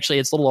 and actually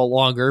it's a little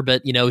longer,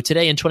 but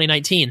today in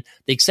 2019,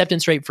 the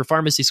acceptance rate for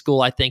pharmacy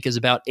school, I think, is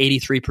about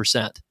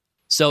 83%.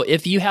 So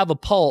if you have a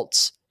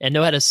pulse and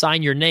know how to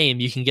sign your name,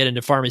 you can get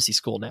into pharmacy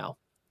school now.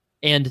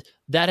 And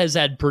that has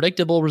had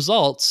predictable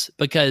results,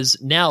 because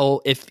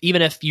now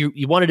even if you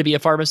wanted to be a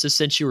pharmacist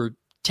since you were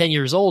 10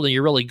 years old and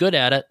you're really good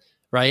at it,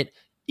 right?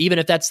 Even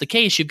if that's the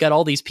case, you've got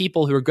all these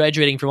people who are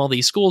graduating from all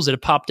these schools that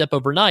have popped up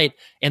overnight,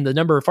 and the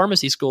number of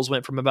pharmacy schools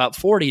went from about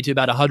 40 to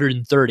about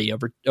 130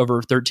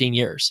 over 13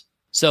 years.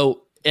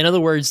 So in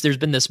other words, there's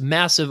been this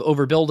massive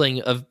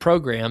overbuilding of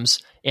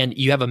programs, and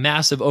you have a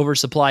massive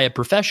oversupply of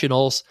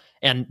professionals,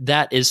 and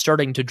that is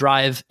starting to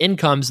drive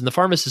incomes in the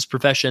pharmacist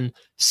profession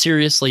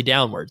seriously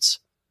downwards.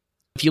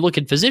 If you look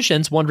at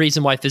physicians, one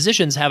reason why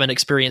physicians haven't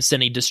experienced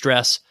any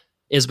distress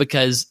is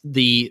because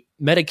the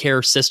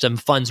Medicare system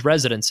funds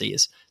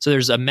residencies. So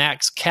there's a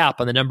max cap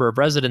on the number of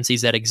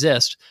residencies that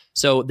exist.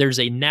 So there's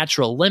a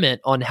natural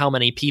limit on how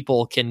many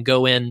people can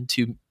go in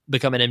to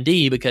become an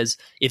MD, because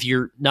if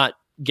you're not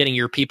getting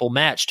your people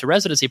matched to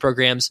residency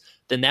programs,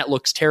 then that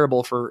looks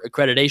terrible for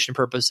accreditation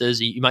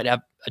purposes. You might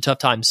have a tough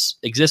time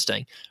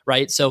existing,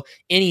 right? So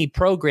any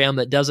program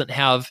that doesn't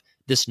have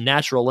this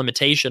natural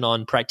limitation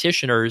on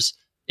practitioners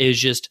is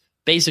just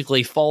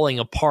basically falling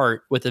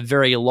apart with a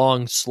very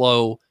long,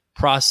 slow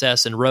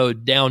process and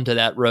road down to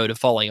that road of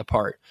falling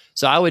apart.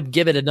 So I would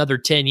give it another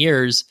 10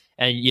 years,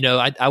 and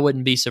I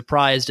wouldn't be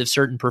surprised if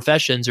certain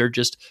professions are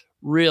just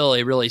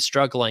really, really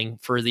struggling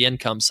for the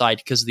income side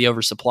because of the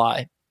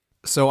oversupply.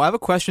 So I have a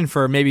question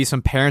for maybe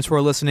some parents who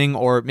are listening,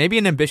 or maybe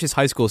an ambitious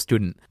high school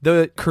student.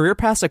 The career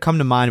paths that come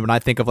to mind when I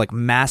think of like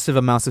massive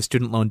amounts of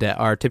student loan debt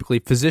are typically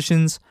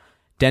physicians,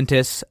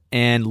 dentists,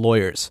 and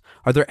lawyers.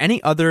 Are there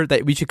any other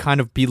that we should kind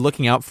of be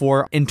looking out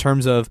for in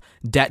terms of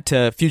debt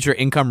to future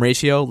income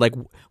ratio? Like,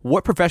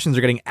 what professions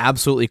are getting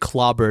absolutely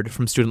clobbered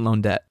from student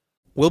loan debt?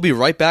 We'll be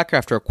right back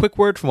after a quick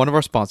word from one of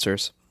our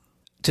sponsors.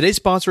 Today's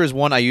sponsor is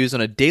one I use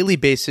on a daily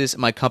basis at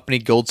my company,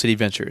 Gold City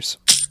Ventures.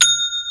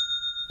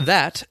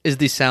 That is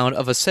the sound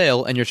of a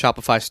sale in your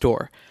Shopify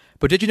store.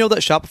 But did you know that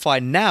Shopify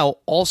now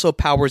also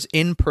powers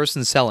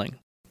in-person selling?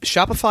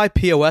 Shopify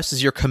POS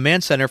is your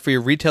command center for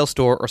your retail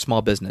store or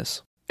small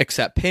business.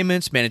 Accept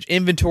payments, manage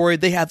inventory,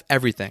 they have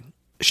everything.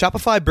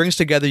 Shopify brings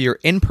together your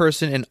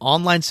in-person and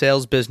online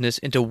sales business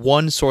into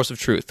one source of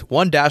truth,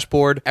 one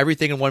dashboard,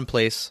 everything in one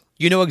place.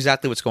 You know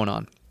exactly what's going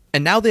on.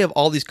 And now they have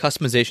all these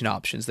customization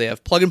options. They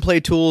have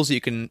plug-and-play tools that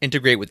you can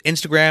integrate with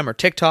Instagram or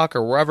TikTok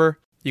or wherever.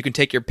 You can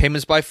take your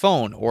payments by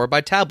phone or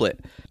by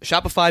tablet.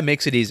 Shopify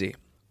makes it easy.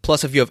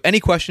 Plus, if you have any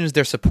questions,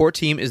 their support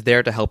team is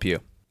there to help you.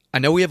 I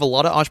know we have a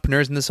lot of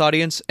entrepreneurs in this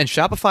audience, and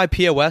Shopify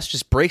POS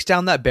just breaks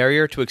down that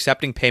barrier to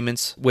accepting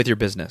payments with your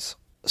business.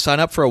 Sign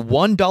up for a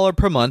 $1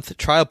 per month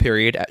trial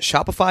period at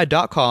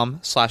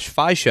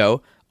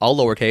shopify.com/FIShow, all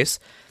lowercase.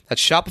 That's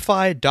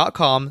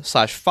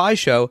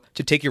shopify.com/FIShow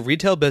to take your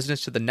retail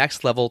business to the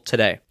next level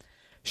today.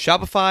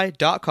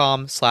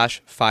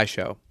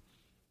 Shopify.com/FIShow.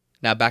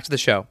 Now back to the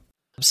show.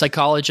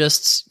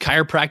 Psychologists,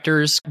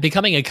 chiropractors.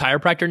 Becoming a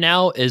chiropractor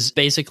now is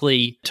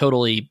basically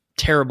totally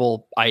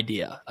terrible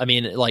idea. I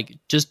mean, like,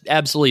 just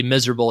absolutely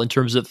miserable in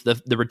terms of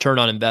the return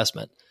on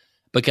investment,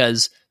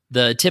 because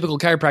the typical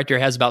chiropractor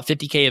has about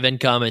 50K of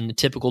income and a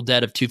typical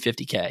debt of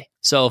 250K.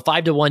 So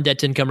 5-to-1 debt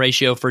to income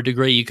ratio for a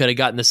degree you could have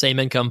gotten the same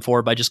income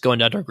for by just going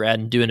to undergrad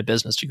and doing a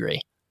business degree,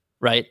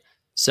 right?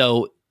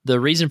 So the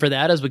reason for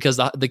that is because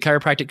the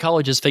chiropractic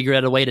colleges figured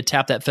out a way to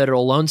tap that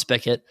federal loan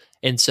spigot.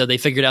 And so they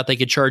figured out they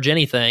could charge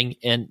anything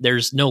and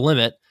there's no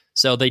limit.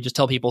 So they just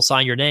tell people,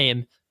 sign your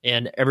name,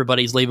 and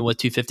everybody's leaving with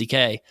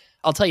 250K.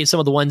 I'll tell you some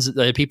of the ones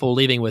that people are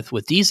leaving with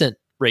decent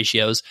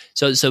ratios.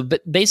 So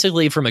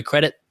basically, from a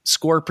credit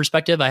score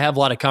perspective, I have a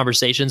lot of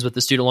conversations with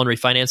the student loan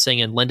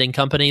refinancing and lending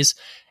companies,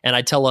 and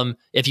I tell them,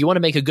 if you want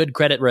to make a good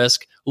credit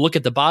risk, look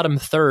at the bottom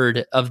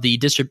third of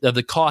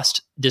the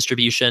cost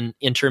distribution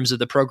in terms of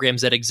the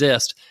programs that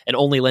exist, and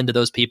only lend to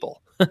those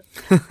people.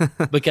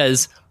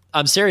 Because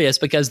I'm serious,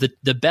 because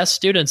the best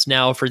students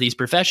now for these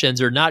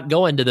professions are not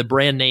going to the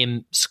brand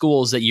name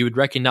schools that you would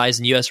recognize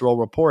in US Roll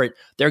Report.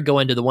 They're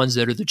going to the ones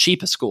that are the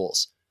cheapest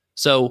schools.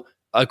 So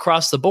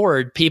across the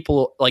board,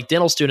 people like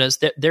dental students,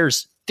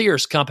 there's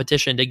fierce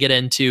competition to get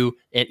into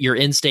your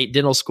in-state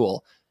dental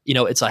school. You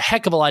know, it's a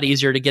heck of a lot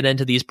easier to get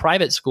into these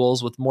private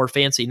schools with more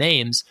fancy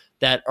names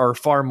that are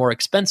far more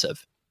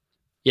expensive,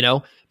 you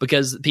know,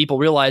 because people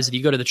realize if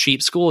you go to the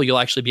cheap school, you'll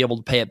actually be able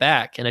to pay it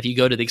back. And if you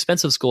go to the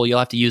expensive school, you'll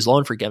have to use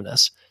loan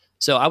forgiveness.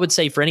 So I would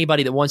say for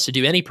anybody that wants to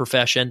do any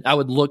profession, I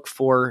would look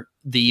for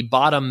the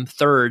bottom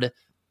third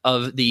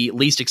of the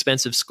least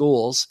expensive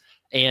schools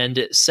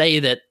and say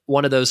that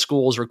one of those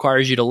schools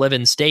requires you to live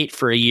in state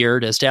for a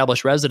year to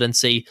establish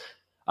residency.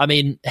 I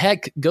mean,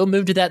 heck, go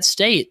move to that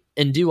state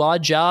and do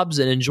odd jobs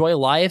and enjoy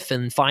life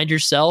and find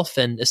yourself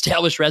and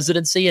establish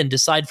residency and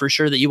decide for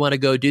sure that you want to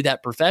go do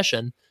that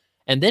profession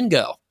and then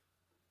go,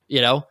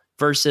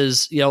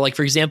 versus, like,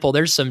 for example,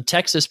 there's some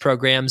Texas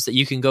programs that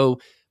you can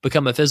go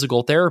become a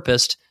physical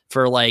therapist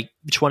for like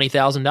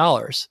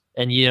 $20,000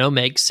 and,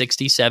 make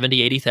 60,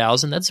 70,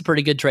 80,000. That's a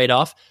pretty good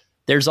trade-off.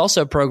 There's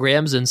also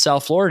programs in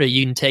South Florida,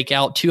 you can take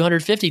out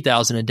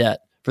 $250,000 in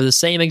debt for the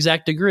same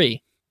exact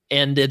degree.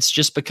 And it's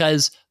just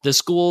because the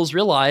schools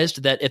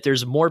realized that if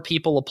there's more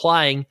people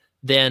applying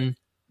than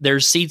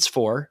there's seats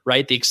for,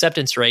 right? The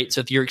acceptance rate.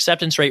 So if your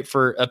acceptance rate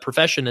for a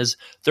profession is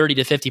 30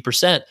 to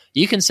 50%,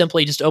 you can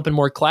simply just open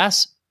more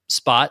class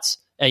spots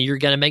and you're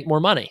going to make more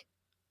money,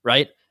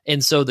 right?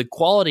 And so the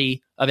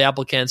quality of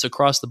applicants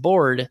across the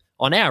board,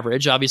 on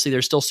average, obviously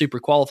there's still super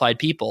qualified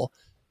people,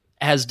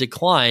 has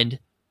declined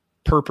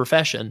per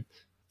profession.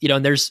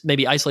 And there's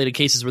maybe isolated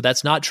cases where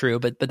that's not true,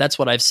 but that's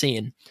what I've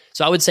seen.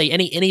 So I would say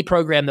any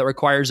program that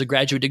requires a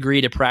graduate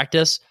degree to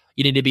practice,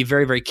 you need to be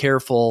very, very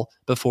careful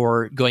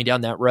before going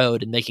down that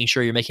road and making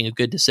sure you're making a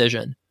good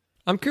decision.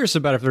 I'm curious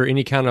about if there are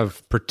any kind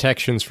of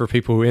protections for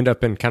people who end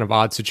up in kind of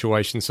odd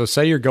situations. So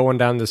say you're going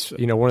down this,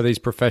 one of these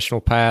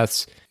professional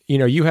paths,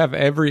 you have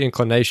every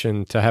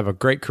inclination to have a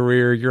great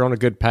career, you're on a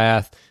good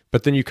path,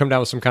 but then you come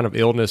down with some kind of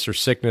illness or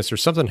sickness or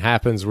something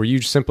happens where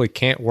you simply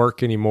can't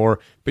work anymore,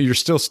 but you're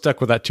still stuck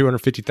with that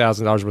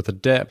 $250,000 worth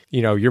of debt.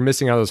 You're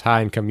missing out those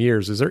high income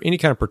years. Is there any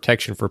kind of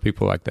protection for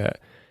people like that?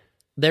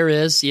 There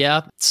is,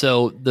 yeah.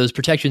 So those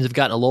protections have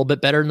gotten a little bit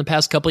better in the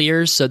past couple of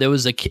years. So there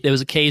was a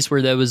case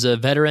where there was a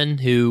veteran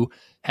who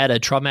had a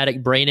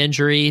traumatic brain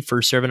injury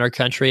for serving our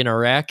country in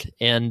Iraq,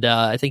 and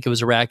I think it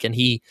was Iraq, and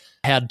he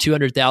had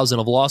 $200,000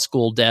 of law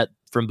school debt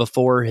from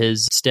before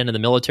his stint in the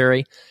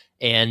military,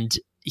 and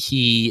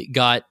he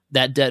got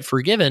that debt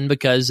forgiven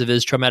because of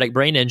his traumatic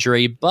brain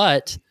injury,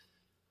 but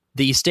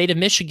the state of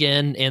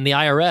Michigan and the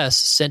IRS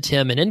sent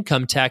him an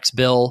income tax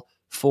bill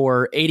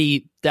for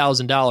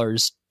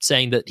 $80,000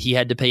 saying that he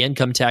had to pay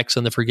income tax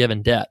on the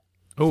forgiven debt.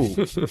 Oh.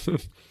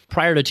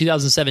 Prior to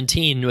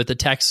 2017, with the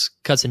Tax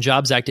Cuts and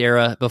Jobs Act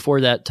era, before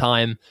that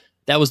time,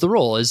 that was the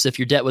rule, is if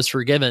your debt was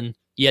forgiven,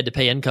 you had to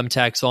pay income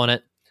tax on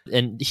it.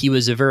 And he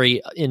was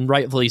and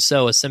rightfully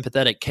so, a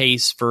sympathetic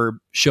case for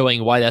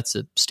showing why that's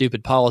a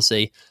stupid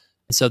policy.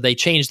 And so they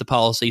changed the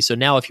policy. So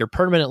now if you're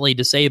permanently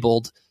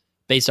disabled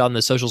based on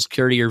the Social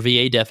Security or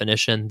VA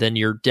definition, then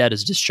your debt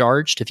is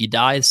discharged. If you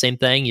die, the same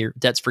thing, your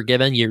debt's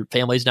forgiven, your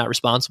family's not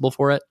responsible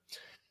for it.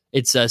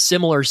 It's a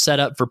similar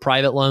setup for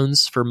private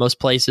loans for most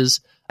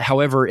places.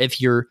 However, if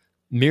you're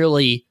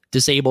merely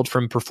disabled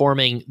from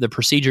performing the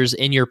procedures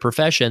in your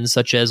profession,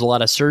 such as a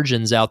lot of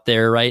surgeons out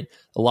there, right?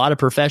 A lot of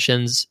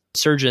professions,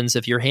 surgeons,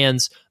 if your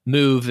hands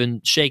move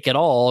and shake at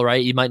all,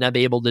 right, you might not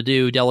be able to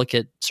do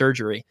delicate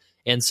surgery.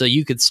 And so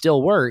you could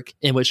still work,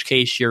 in which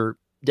case your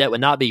debt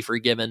would not be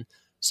forgiven.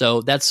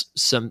 So that's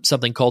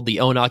something called the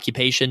own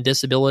occupation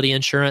disability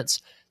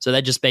insurance. So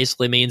that just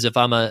basically means if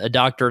I'm a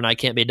doctor and I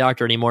can't be a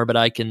doctor anymore, but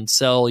I can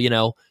sell,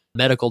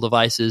 medical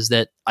devices,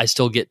 that I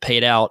still get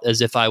paid out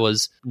as if I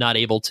was not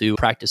able to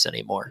practice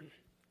anymore.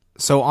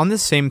 So on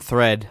this same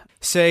thread,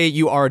 say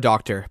you are a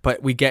doctor,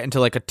 but we get into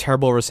like a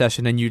terrible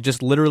recession and you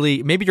just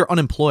literally, maybe you're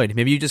unemployed,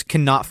 maybe you just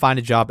cannot find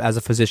a job as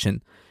a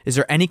physician. Is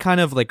there any kind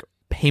of like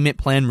payment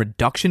plan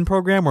reduction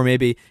program where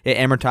maybe it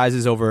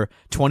amortizes over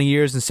 20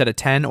 years instead of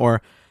 10?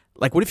 Or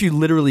like, what if you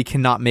literally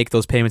cannot make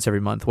those payments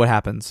every month? What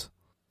happens?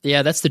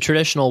 Yeah, that's the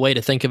traditional way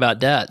to think about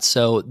debt.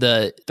 So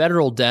the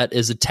federal debt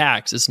is a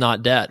tax. It's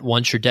not debt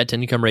once your debt to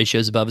income ratio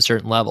is above a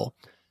certain level.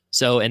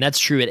 So, and that's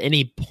true at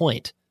any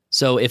point.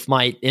 So if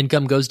my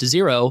income goes to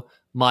zero,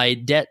 my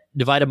debt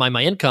divided by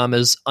my income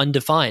is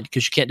undefined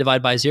because you can't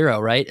divide by zero,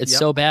 right? It's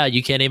so bad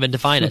you can't even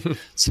define it.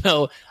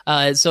 So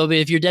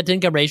if your debt to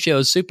income ratio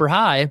is super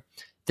high,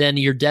 then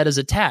your debt is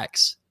a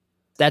tax.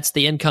 That's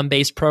the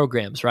income-based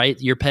programs, right?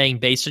 You're paying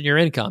based on your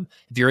income.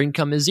 If your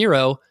income is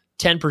zero,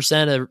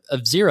 10%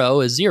 of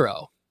zero is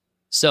zero.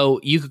 So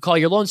you could call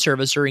your loan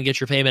servicer and get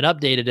your payment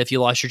updated if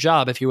you lost your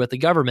job, if you're with the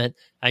government,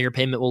 and your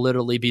payment will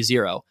literally be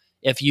zero.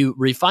 If you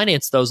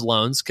refinance those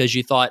loans because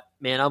you thought,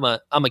 man,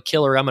 I'm a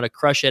killer, I'm going to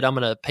crush it, I'm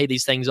going to pay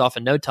these things off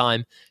in no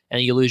time,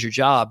 and you lose your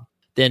job,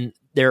 then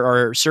there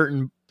are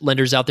certain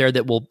lenders out there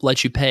that will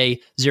let you pay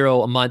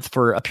zero a month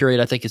for a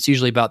period, I think it's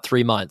usually about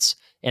 3 months,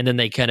 and then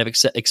they kind of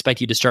expect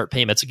you to start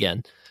payments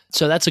again.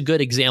 So that's a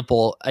good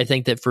example. I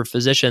think that for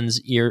physicians,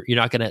 you're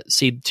not going to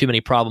see too many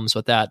problems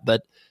with that.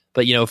 But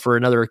for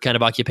another kind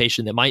of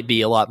occupation that might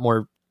be a lot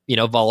more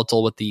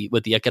volatile with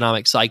the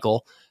economic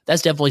cycle,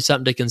 that's definitely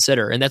something to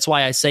consider. And that's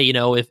why I say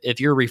if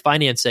you're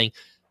refinancing,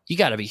 you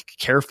got to be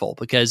careful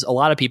because a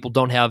lot of people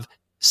don't have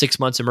 6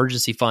 months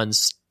emergency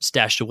funds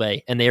stashed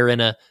away, and they're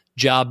in a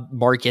job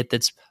market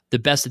that's the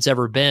best it's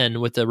ever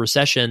been with a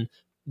recession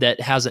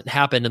that hasn't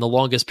happened in the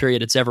longest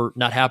period it's ever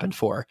not happened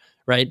for.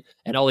 Right.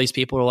 And all these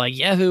people are like,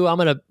 Yahoo, I'm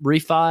going to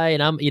refi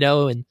and I'm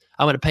going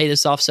to pay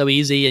this off so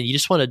easy. And you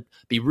just want to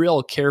be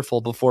real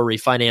careful before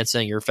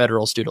refinancing your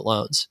federal student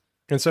loans.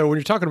 And so when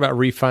you're talking about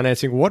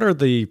refinancing, what are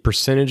the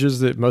percentages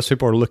that most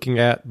people are looking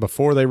at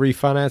before they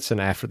refinance and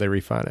after they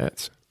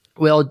refinance?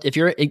 Well, if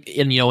you're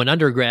in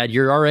undergrad,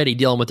 you're already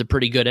dealing with a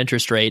pretty good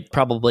interest rate.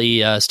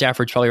 Probably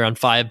Stafford's probably around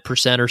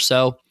 5% or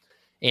so.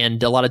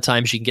 And a lot of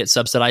times you can get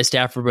subsidized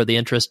Stafford where the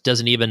interest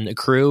doesn't even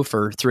accrue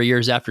for 3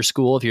 years after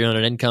school if you're on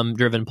an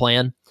income-driven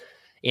plan.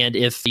 And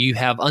if you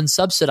have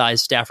unsubsidized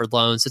Stafford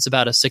loans, it's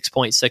about a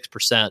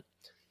 6.6%.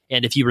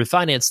 And if you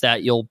refinance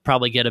that, you'll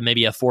probably get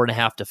maybe a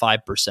 4.5% to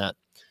 5%.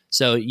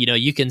 So,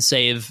 you can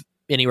save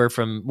anywhere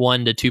from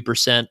 1% to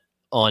 2%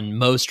 on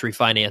most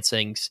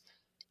refinancings.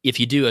 If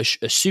you do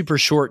a super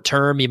short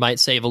term, you might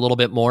save a little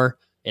bit more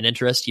in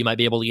interest. You might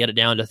be able to get it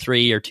down to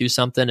 3 or 2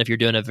 something if you're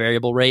doing a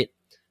variable rate,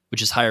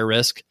 which is higher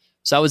risk.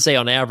 So I would say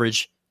on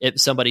average, if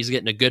somebody's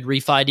getting a good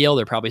refi deal,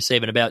 they're probably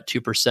saving about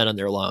 2% on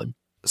their loan.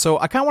 So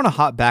I kind of want to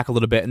hop back a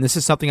little bit, and this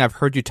is something I've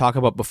heard you talk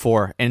about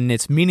before, and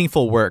it's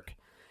meaningful work.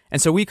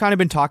 And so we kind of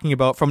been talking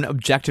about from an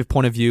objective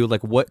point of view,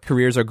 like what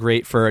careers are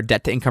great for a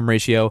debt to income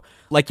ratio.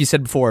 Like you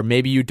said before,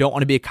 maybe you don't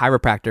want to be a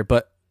chiropractor,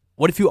 but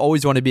what if you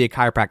always want to be a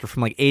chiropractor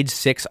from like age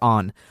 6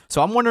 on?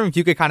 So I'm wondering if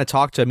you could kind of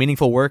talk to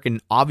meaningful work,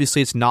 and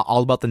obviously it's not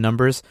all about the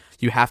numbers.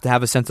 You have to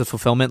have a sense of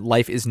fulfillment.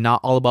 Life is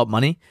not all about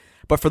money.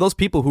 But for those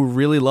people who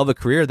really love a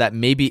career that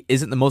maybe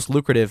isn't the most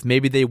lucrative,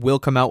 maybe they will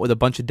come out with a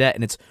bunch of debt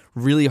and it's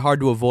really hard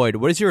to avoid.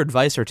 What is your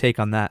advice or take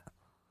on that?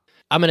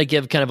 I'm going to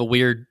give kind of a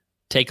weird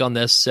take on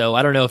this. So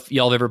I don't know if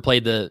y'all have ever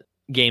played the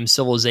game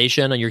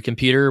Civilization on your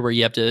computer where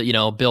you have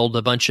to, build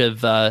a bunch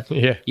of,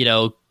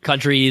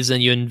 countries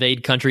and you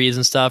invade countries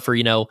and stuff. Or,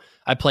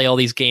 I play all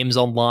these games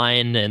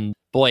online and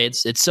boy,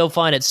 it's so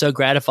fun. It's so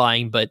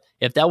gratifying. But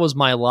if that was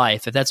my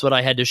life, if that's what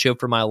I had to show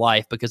for my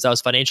life, because I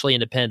was financially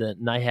independent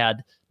and I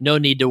had no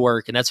need to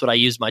work and that's what I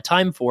used my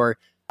time for,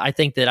 I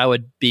think that I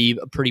would be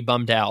pretty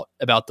bummed out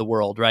about the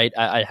world, right?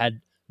 I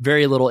had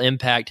very little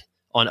impact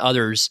on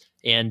others.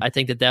 And I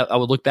think that I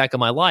would look back on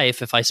my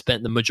life if I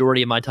spent the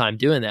majority of my time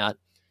doing that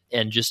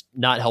and just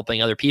not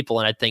helping other people.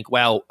 And I'd think,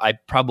 wow, I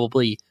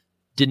probably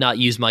did not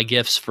use my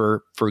gifts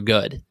for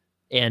good.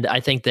 And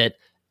I think that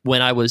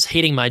when I was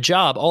hating my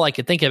job, all I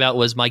could think about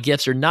was my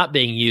gifts are not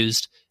being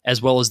used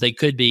as well as they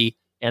could be.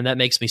 And that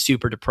makes me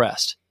super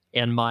depressed.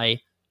 And my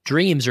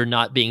dreams are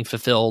not being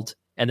fulfilled.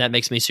 And that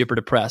makes me super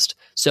depressed.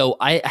 So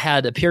I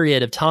had a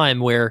period of time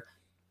where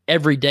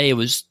every day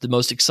was the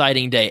most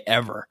exciting day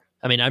ever.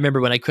 I mean, I remember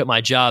when I quit my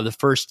job, the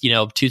first,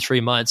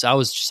 2-3 months, I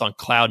was just on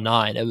cloud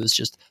 9. It was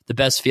just the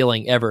best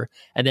feeling ever.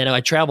 And then I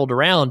traveled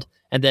around,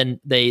 and then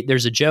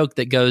there's a joke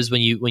that goes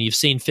when you've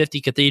seen 50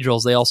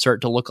 cathedrals, they all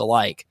start to look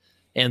alike.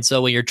 And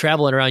so when you're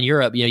traveling around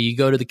Europe, you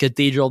go to the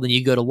cathedral, then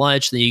you go to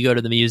lunch, then you go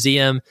to the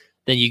museum,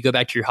 then you go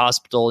back to your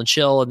hospital and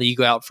chill, and then you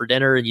go out for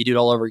dinner and you do it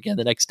all over again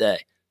the next day.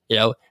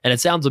 And it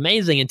sounds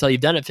amazing until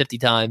you've done it 50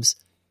 times,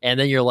 and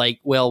then you're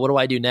like, well, what do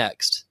I do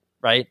next,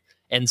 right?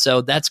 And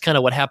so that's kind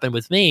of what happened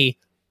with me.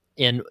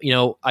 And,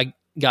 I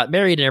got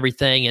married and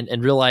everything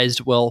and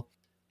realized, well,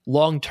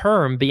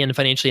 long-term being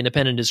financially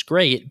independent is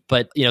great,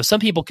 but, some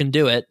people can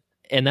do it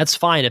and that's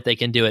fine if they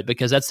can do it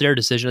because that's their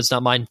decision. It's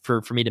not mine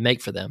for me to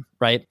make for them.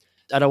 Right.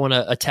 I don't want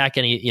to attack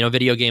any,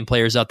 video game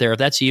players out there. If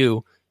that's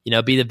you,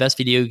 be the best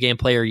video game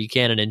player you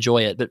can and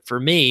enjoy it. But for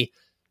me,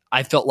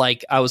 I felt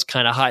like I was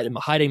kind of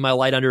hiding my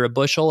light under a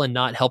bushel and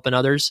not helping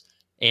others.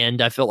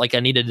 And I felt like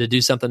I needed to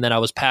do something that I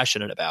was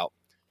passionate about.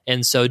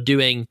 And so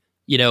doing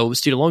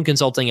student loan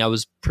consulting, I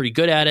was pretty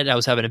good at it. I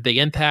was having a big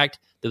impact.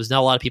 There was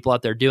not a lot of people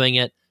out there doing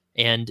it.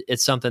 And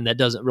it's something that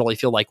doesn't really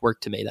feel like work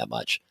to me that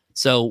much.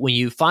 So when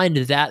you find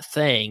that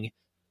thing,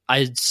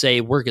 I'd say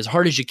work as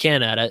hard as you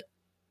can at it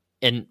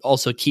and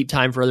also keep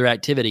time for other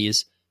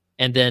activities.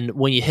 And then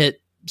when you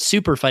hit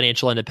super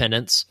financial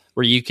independence,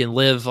 where you can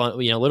live on,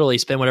 literally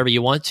spend whatever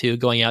you want to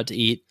going out to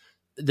eat,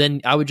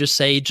 then I would just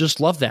say, just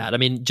love that. I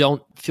mean,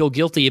 don't feel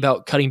guilty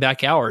about cutting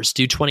back hours.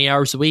 Do 20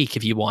 hours a week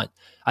if you want.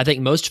 I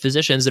think most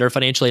physicians that are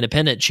financially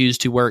independent choose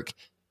to work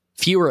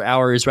fewer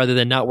hours rather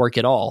than not work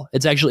at all.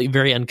 It's actually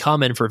very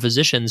uncommon for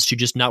physicians to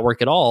just not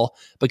work at all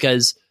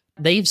because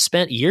they've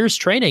spent years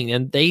training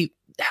and they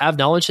have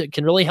knowledge that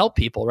can really help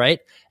people, right?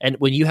 And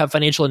when you have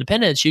financial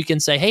independence, you can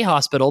say, hey,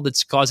 hospital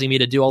that's causing me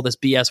to do all this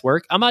BS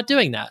work, I'm not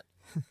doing that,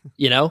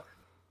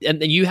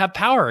 and you have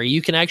power.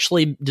 You can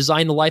actually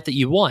design the life that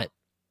you want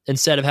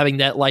instead of having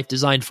that life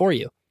designed for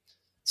you.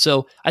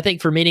 So I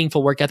think for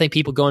meaningful work, I think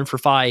people going for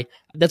FI,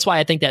 that's why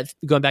I think that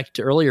going back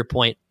to earlier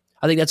point,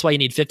 I think that's why you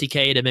need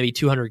 $50K to maybe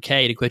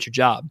 $200K to quit your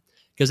job,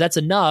 because that's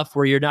enough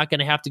where you're not going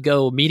to have to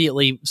go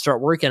immediately start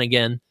working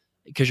again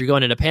because you're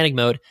going into panic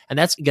mode. And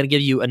that's going to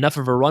give you enough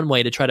of a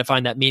runway to try to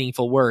find that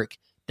meaningful work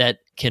that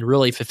can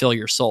really fulfill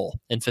your soul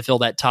and fulfill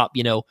that top,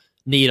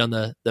 need on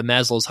the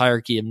Maslow's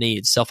hierarchy of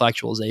needs,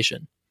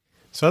 self-actualization.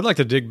 So I'd like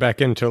to dig back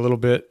into a little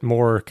bit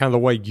more kind of the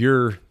way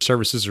your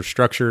services are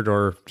structured,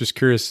 or just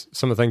curious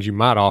some of the things you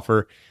might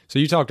offer. So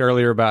you talked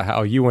earlier about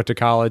how you went to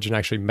college and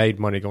actually made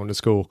money going to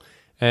school.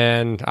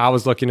 And I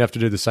was lucky enough to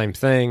do the same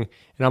thing.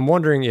 And I'm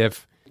wondering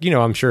if,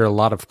 I'm sure a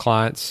lot of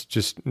clients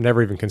just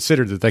never even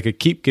considered that they could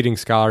keep getting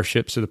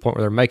scholarships to the point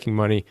where they're making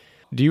money.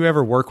 do you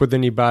ever work with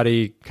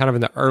anybody kind of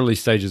in the early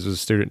stages of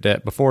student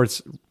debt before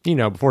it's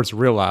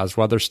realized,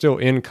 while they're still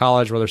in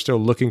college, while they're still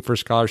looking for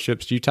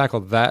scholarships? Do you tackle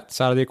that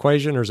side of the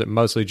equation, or is it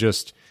mostly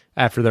just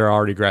after they're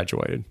already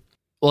graduated?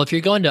 Well, if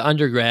you're going to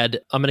undergrad,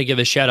 I'm going to give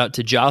a shout out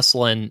to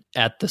Jocelyn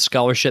at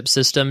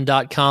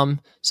thescholarshipsystem.com.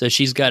 So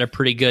she's got a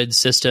pretty good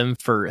system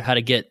for how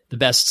to get the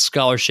best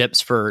scholarships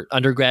for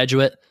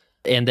undergraduate.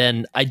 And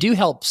then I do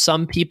help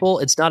some people.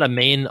 It's not a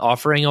main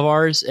offering of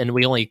ours, and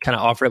we only kind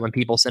of offer it when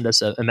people send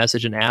us a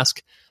message and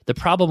ask. The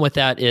problem with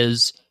that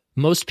is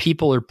most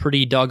people are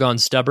pretty doggone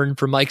stubborn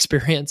from my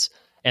experience,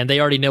 and they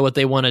already know what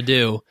they want to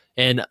do.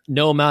 And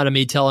no amount of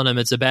me telling them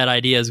it's a bad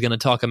idea is going to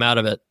talk them out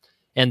of it.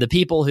 And the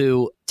people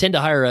who tend to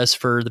hire us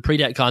for the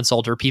pre-debt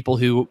consult are people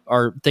who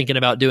are thinking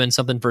about doing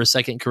something for a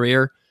second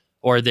career,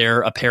 or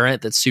they're a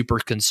parent that's super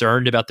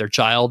concerned about their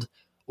child,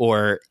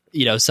 or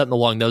something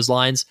along those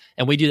lines.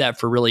 And we do that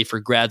for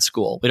grad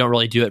school. We don't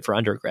really do it for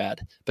undergrad,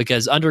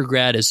 because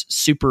undergrad is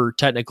super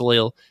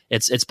technical.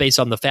 It's based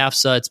on the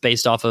FAFSA. It's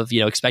based off of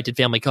expected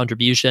family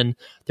contribution.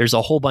 There's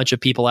a whole bunch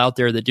of people out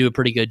there that do a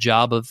pretty good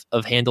job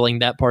of handling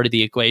that part of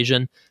the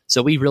equation.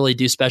 So we really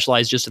do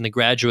specialize just in the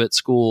graduate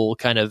school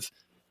kind of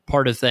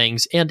part of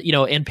things, and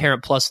and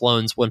Parent Plus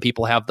loans when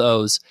people have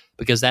those,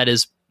 because that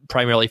is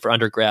primarily for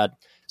undergrad.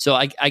 So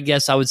I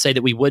guess I would say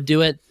that we would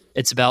do it.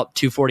 It's about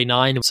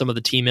 $249. Some of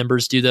the team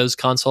members do those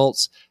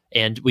consults,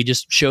 and we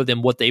just show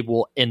them what they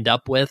will end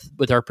up with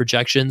our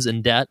projections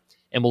and debt,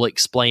 and we'll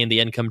explain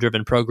the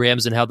income-driven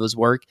programs and how those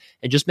work,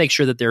 and just make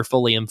sure that they're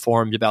fully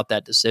informed about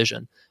that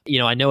decision.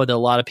 I know that a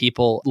lot of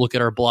people look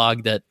at our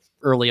blog that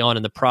early on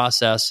in the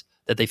process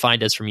that they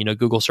find us from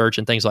Google search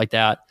and things like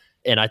that,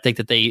 and I think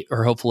that they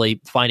are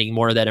hopefully finding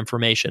more of that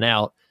information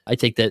out. I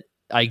think that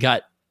I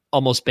got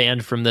almost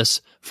banned from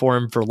this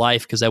forum for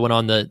life because I went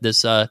on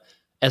this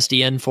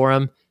SDN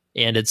forum,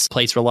 and it's a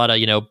place where a lot of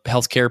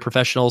healthcare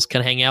professionals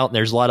can hang out. And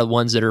there's a lot of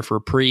ones that are for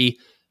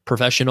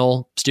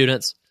pre-professional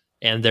students,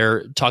 and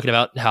they're talking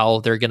about how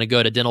they're going to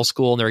go to dental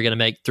school and they're going to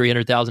make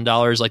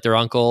 $300,000 like their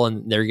uncle,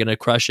 and they're going to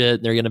crush it.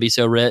 And they're going to be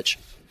so rich.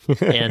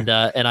 and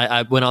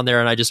I went on there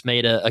and I just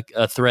made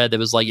a thread that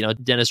was like,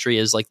 dentistry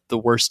is like the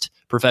worst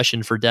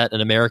profession for debt in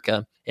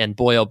America. And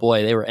boy, oh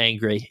boy, they were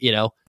angry.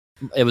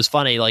 It was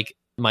funny. Like,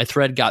 my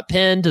thread got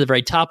pinned to the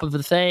very top of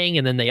the thing,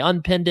 and then they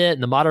unpinned it,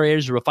 and the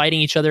moderators were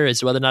fighting each other as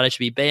to whether or not it should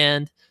be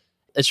banned.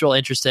 It's real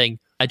interesting.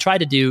 I tried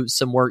to do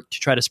some work to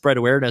try to spread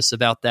awareness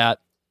about that.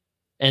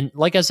 And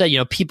like I said,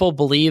 people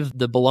believe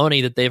the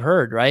baloney that they've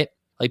heard, right?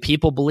 Like,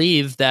 people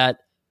believe that,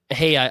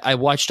 hey, I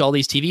watched all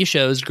these TV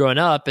shows growing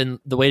up, and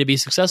the way to be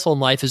successful in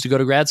life is to go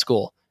to grad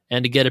school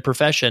and to get a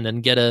profession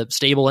and get a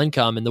stable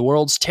income, and the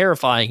world's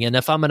terrifying. And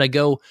if I'm going to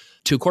go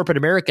to corporate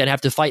America and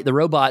have to fight the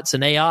robots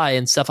and AI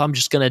and stuff, I'm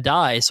just going to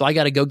die. So I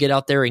got to go get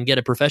out there and get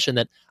a profession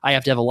that I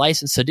have to have a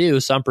license to do,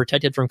 so I'm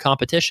protected from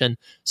competition,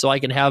 so I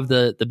can have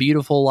the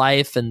beautiful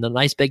life and the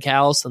nice big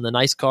house and the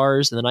nice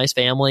cars and the nice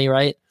family,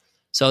 right?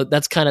 So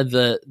that's kind of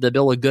the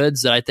bill of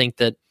goods that I think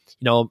that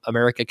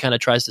America kind of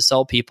tries to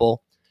sell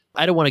people.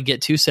 I don't want to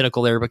get too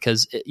cynical there,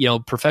 because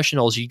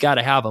professionals, you got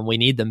to have them. We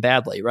need them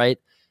badly, right?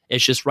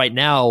 It's just right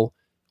now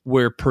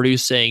we're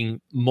producing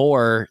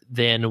more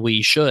than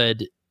we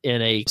should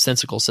in a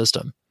sensical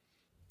system.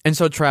 And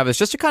so, Travis,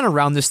 just to kind of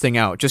round this thing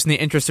out, just in the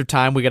interest of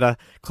time, we got to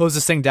close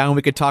this thing down.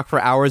 We could talk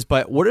for hours,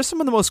 but what are some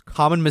of the most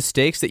common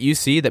mistakes that you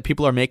see that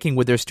people are making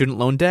with their student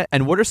loan debt?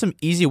 And what are some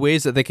easy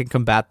ways that they can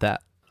combat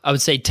that? I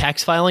would say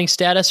tax filing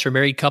status for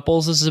married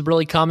couples is a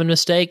really common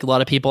mistake. A lot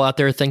of people out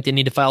there think they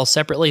need to file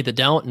separately that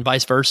don't, and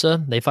vice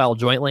versa. They file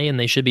jointly and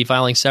they should be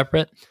filing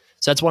separate.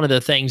 So that's one of the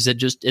things that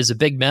just is a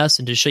big mess.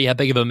 And to show you how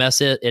big of a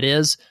mess it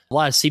is, a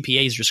lot of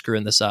CPAs are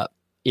screwing this up.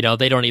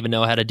 They don't even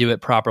know how to do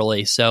it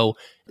properly. So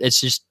it's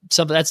just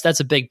something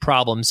that's a big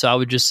problem. So I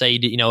would just say,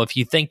 if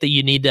you think that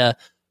you need to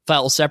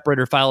file separate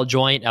or file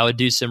joint, I would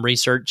do some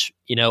research,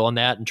 on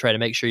that and try to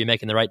make sure you're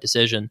making the right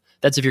decision.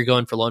 That's if you're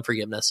going for loan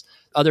forgiveness.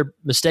 Other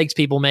mistakes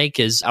people make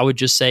is, I would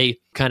just say,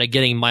 kind of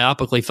getting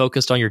myopically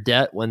focused on your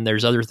debt when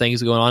there's other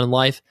things going on in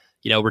life.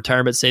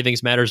 Retirement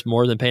savings matters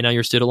more than paying down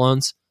your student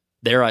loans.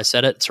 There, I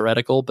said it. It's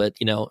heretical, but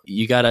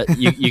you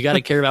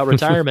gotta care about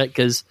retirement,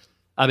 because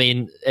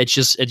it's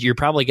just, you're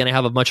probably going to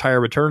have a much higher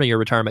return on your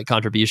retirement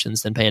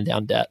contributions than paying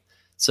down debt.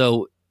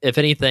 So if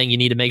anything, you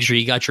need to make sure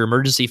you got your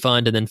emergency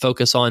fund, and then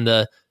focus on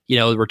the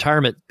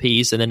retirement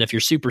piece. And then if you're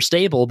super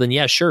stable, then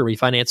yeah, sure,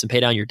 refinance and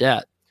pay down your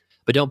debt,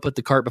 but don't put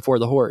the cart before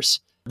the horse.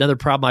 Another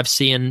problem I've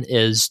seen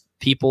is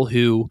people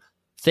who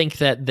think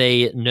that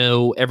they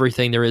know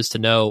everything there is to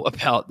know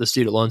about the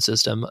student loan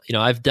system.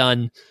 I've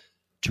done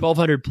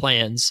 1,200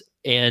 plans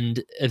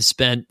and have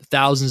spent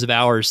thousands of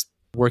hours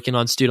working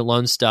on student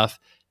loan stuff,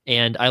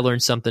 and I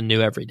learn something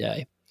new every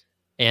day.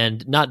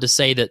 And not to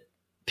say that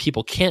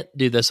people can't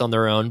do this on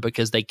their own,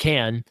 because they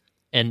can.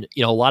 And,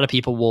 a lot of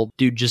people will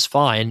do just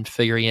fine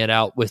figuring it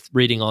out with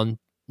reading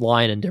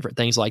online and different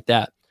things like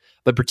that.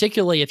 But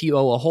particularly if you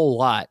owe a whole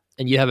lot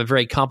and you have a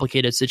very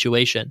complicated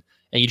situation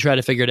and you try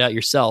to figure it out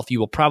yourself, you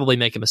will probably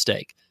make a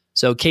mistake.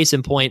 So case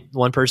in point,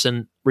 one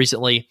person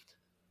recently,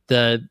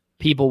 the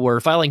people were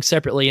filing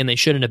separately and they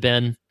shouldn't have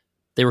been.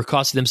 they were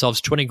costing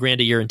themselves 20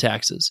 grand a year in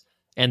taxes.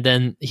 And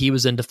then he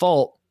was in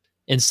default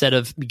instead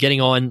of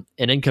getting on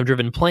an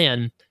income-driven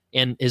plan,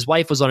 and his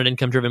wife was on an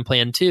income-driven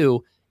plan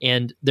too,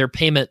 and their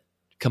payment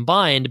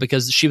combined,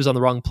 because she was on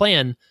the wrong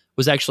plan,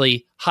 was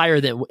actually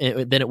higher than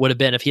it would have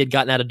been if he had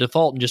gotten out of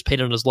default and just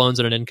paid on his loans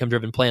on an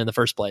income-driven plan in the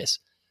first place.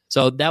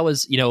 So that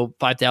was,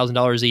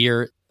 $5,000 a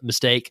year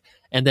mistake.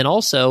 And then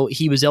also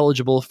he was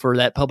eligible for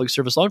that public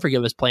service loan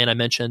forgiveness plan I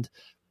mentioned,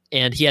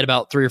 and he had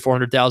about $300,000 or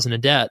 $400,000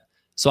 in debt.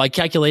 So I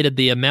calculated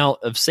the amount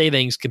of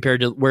savings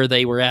compared to where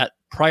they were at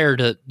prior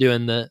to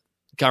doing the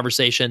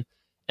conversation,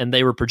 and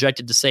they were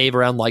projected to save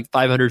around like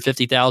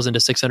 $550,000 to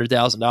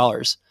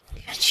 $600,000.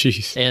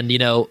 Jeez. And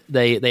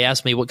they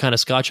asked me what kind of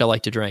scotch I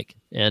like to drink,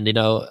 and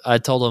I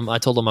told them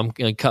I'm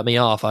going to cut me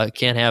off. I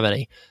can't have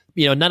any.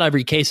 Not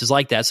every case is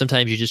like that.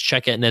 Sometimes you just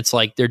check it and it's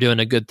like they're doing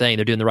a good thing.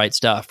 They're doing the right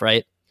stuff,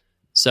 right?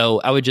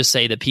 So I would just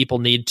say that people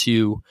need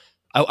to.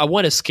 I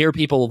want to scare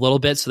people a little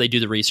bit so they do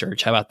the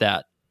research. How about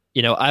that?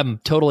 I'm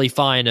totally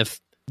fine if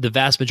the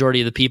vast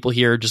majority of the people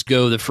here just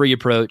go the free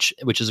approach,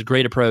 which is a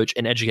great approach,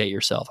 and educate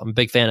yourself. I'm a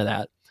big fan of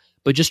that.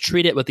 But just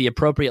treat it with the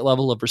appropriate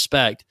level of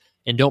respect,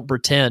 and don't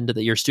pretend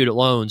that your student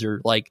loans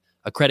are like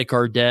a credit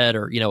card debt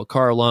or, a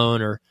car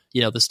loan or,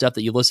 the stuff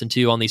that you listen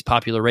to on these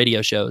popular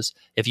radio shows.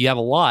 If you have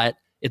a lot,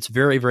 it's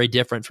very, very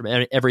different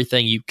from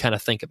everything you kind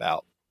of think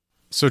about.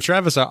 So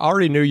Travis, I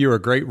already knew you were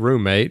a great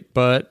roommate,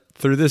 but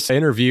through this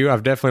interview,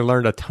 I've definitely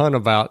learned a ton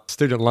about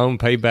student loan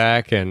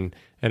payback and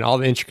all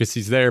the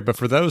intricacies there. But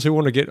for those who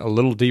want to get a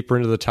little deeper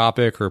into the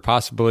topic or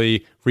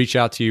possibly reach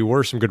out to you, what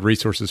are some good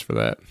resources for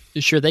that?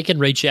 Sure. They can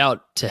reach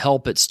out to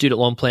help at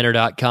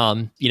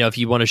studentloanplanner.com. If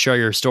you want to share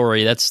your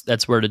story,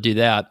 that's where to do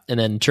that. And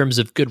then in terms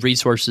of good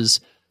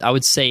resources, I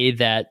would say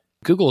that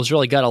Google has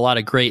really got a lot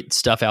of great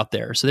stuff out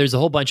there. So there's a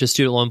whole bunch of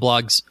student loan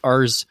blogs,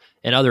 ours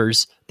and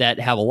others, that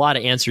have a lot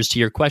of answers to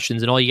your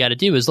questions. And all you got to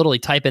do is literally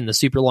type in the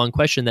super long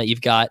question that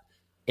you've got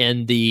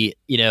in the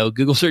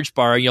Google search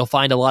bar, and you'll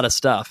find a lot of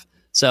stuff.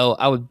 So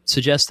I would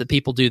suggest that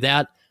people do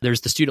that.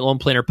 There's the Student Loan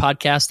Planner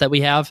podcast that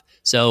we have.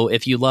 So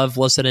if you love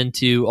listening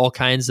to all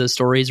kinds of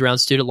stories around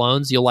student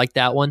loans, you'll like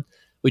that one.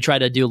 We try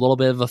to do a little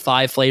bit of a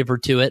 5 flavor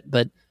to it,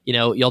 but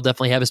you'll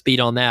definitely have us beat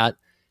on that.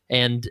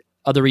 And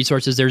other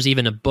resources, there's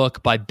even a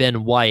book by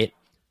Ben White.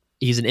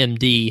 He's an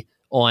MD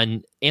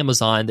on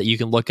Amazon that you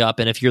can look up.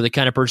 And if you're the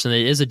kind of person that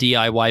is a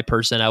DIY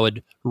person, I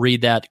would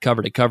read that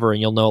cover to cover,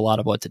 and you'll know a lot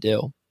of what to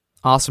do.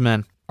 Awesome,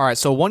 man. All right,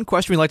 so one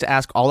question we like to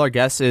ask all our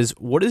guests is,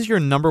 what is your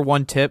number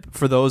one tip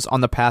for those on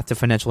the path to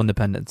financial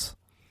independence?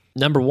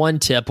 Number one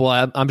tip,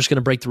 well, I'm just going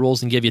to break the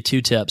rules and give you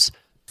 2 tips.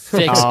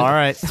 Fix, all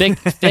right.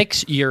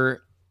 fix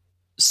your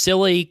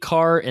silly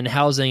car and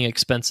housing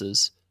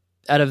expenses.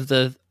 Out of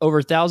the over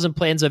 1,000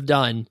 plans I've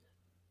done,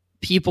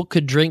 people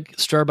could drink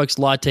Starbucks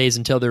lattes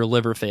until their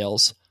liver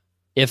fails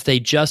if they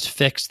just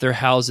fixed their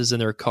houses and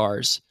their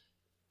cars.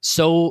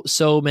 So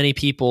many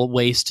people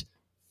waste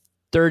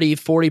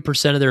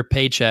 30-40% of their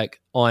paycheck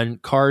on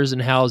cars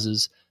and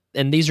houses.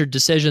 And these are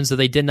decisions that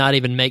they did not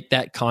even make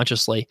that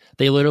consciously.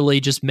 They literally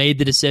just made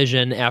the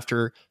decision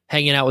after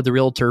hanging out with the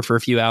realtor for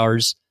a few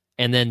hours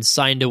and then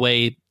signed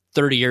away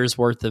 30 years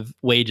worth of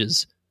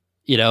wages,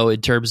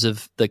 in terms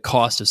of the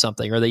cost of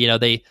something. Or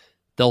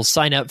they'll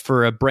sign up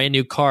for a brand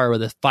new car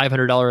with a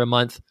 $500 a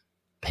month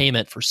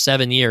payment for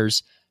 7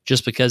 years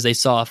just because they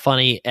saw a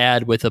funny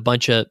ad with a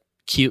bunch of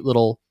cute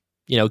little,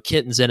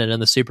 kittens in it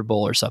in the Super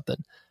Bowl or something.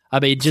 I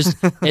mean, just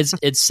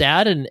it's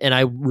sad, and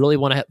I really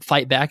want to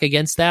fight back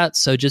against that.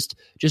 So just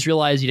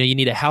realize, you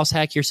need to house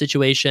hack your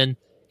situation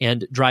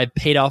and drive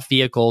paid off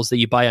vehicles that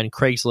you buy on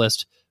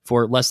Craigslist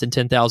for less than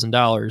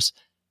 $10,000.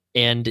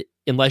 And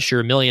unless you're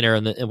a millionaire,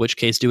 in which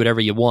case do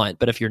whatever you want.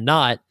 But if you're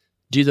not,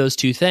 do those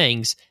 2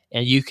 things,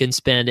 and you can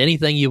spend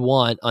anything you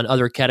want on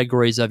other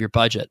categories of your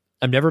budget.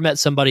 I've never met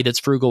somebody that's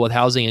frugal with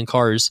housing and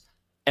cars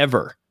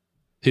ever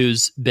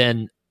who's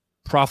been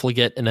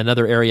profligate in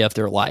another area of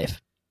their life.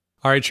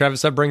 All right,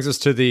 Travis, that brings us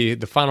to the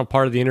final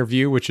part of the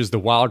interview, which is the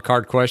wild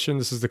card question.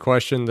 This is the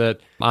question that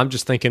I'm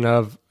just thinking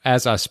of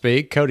as I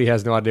speak. Cody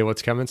has no idea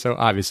what's coming, so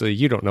obviously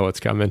you don't know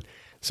what's coming.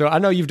 So I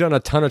know you've done a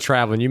ton of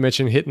traveling. You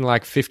mentioned hitting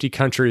like 50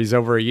 countries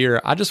over a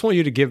year. I just want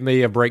you to give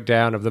me a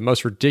breakdown of the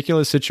most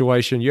ridiculous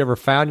situation you ever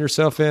found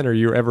yourself in or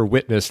you ever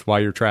witnessed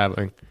while you're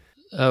traveling.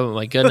 Oh,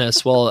 my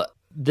goodness. Well,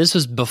 this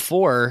was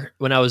before,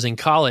 when I was in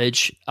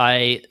college.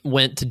 I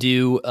went to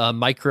do a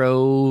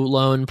micro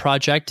loan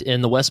project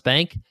in the West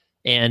Bank.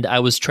 And I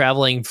was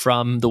traveling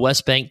from the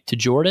West Bank to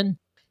Jordan,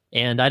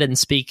 and I didn't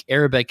speak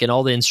Arabic, and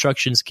all the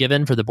instructions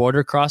given for the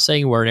border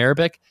crossing were in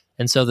Arabic.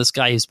 And so this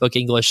guy who spoke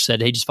English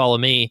said, "Hey, just follow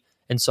me."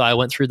 And so I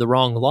went through the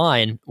wrong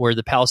line where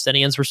the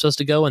Palestinians were supposed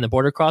to go in the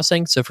border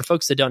crossing. So for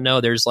folks that don't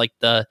know, there's like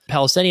the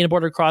Palestinian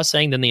border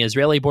crossing, then the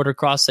Israeli border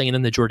crossing, and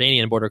then the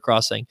Jordanian border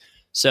crossing.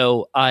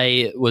 So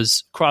I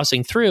was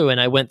crossing through, and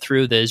I went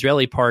through the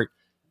Israeli part,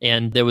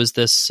 and there was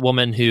this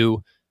woman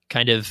who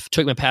kind of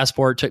took my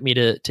passport, took me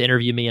to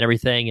interview me and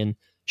everything. And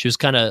she was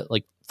kind of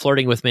like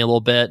flirting with me a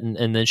little bit.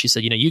 And then she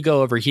said, you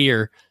go over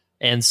here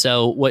And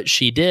so what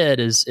she did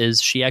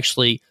is she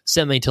actually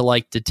sent me to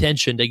like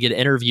detention to get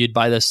interviewed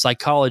by this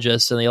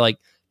psychologist, and they like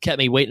kept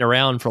me waiting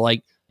around for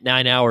like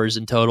 9 hours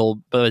in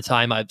total by the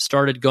time I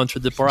started going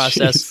through the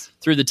process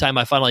through the time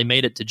I finally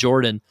made it to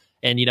Jordan.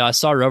 And, I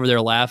saw her over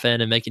there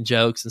laughing and making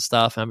jokes and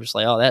stuff. And I'm just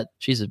like, oh,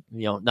 she's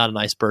not a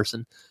nice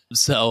person.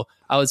 So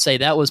I would say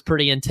that was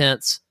pretty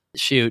intense.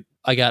 Shoot,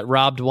 I got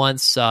robbed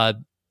once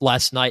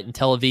last night in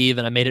Tel Aviv,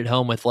 and I made it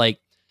home with like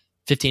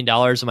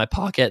 $15 in my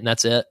pocket, and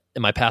that's it.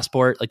 And my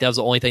passport, like that was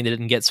the only thing that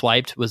didn't get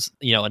swiped was,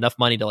 enough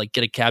money to like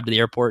get a cab to the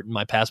airport and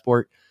my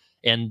passport.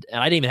 And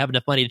I didn't even have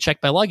enough money to check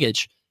my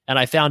luggage. And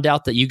I found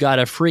out that you got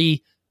a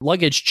free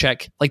luggage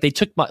check. Like they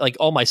took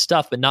all my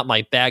stuff, but not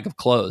my bag of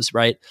clothes.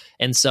 Right.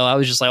 And so I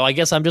was just like, well, I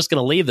guess I'm just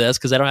going to leave this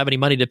because I don't have any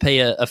money to pay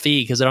a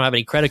fee because I don't have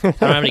any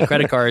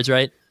credit cards.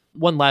 Right.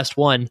 One last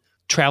one,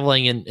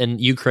 traveling in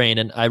Ukraine.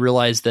 And I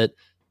realized that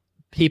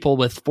people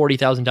with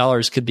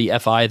 $40,000 could be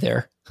FI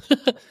there.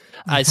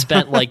 I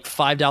spent like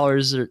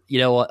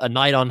 $5 a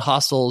night on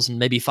hostels and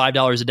maybe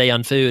 $5 a day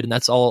on food. And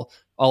that's all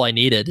I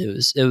needed.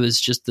 It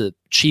was just the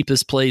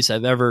cheapest place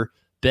I've ever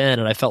been.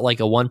 And I felt like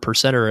a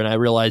 1%er, and I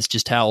realized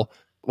just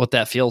what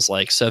that feels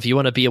like. So if you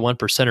want to be a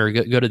 1%er,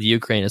 go to the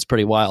Ukraine. It's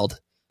pretty wild.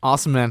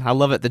 Awesome, man. I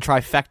love it. The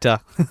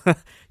trifecta.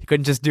 You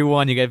couldn't just do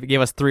one. You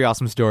gave us 3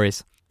 awesome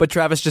stories. But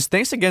Travis, just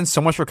thanks again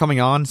so much for coming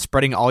on,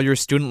 spreading all your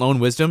student loan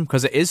wisdom,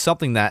 because it is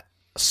something that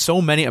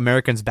so many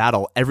Americans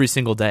battle every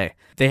single day.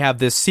 They have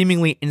this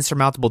seemingly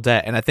insurmountable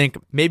debt, and I think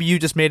maybe you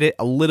just made it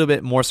a little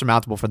bit more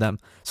surmountable for them.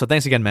 So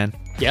thanks again, man.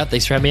 Yeah,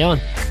 thanks for having me on.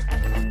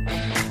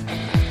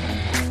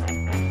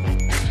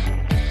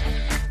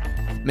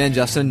 Man,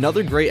 Justin,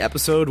 another great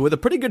episode with a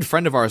pretty good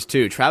friend of ours,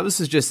 too. Travis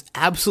is just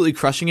absolutely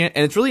crushing it,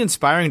 and it's really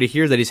inspiring to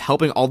hear that he's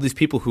helping all these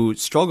people who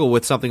struggle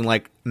with something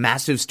like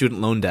massive student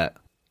loan debt.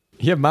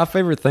 Yeah, my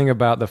favorite thing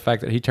about the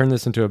fact that he turned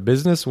this into a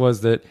business was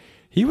that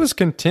he was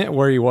content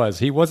where he was.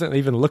 He wasn't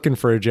even looking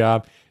for a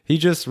job. He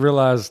just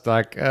realized,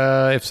 like,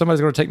 if somebody's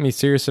going to take me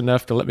serious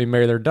enough to let me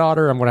marry their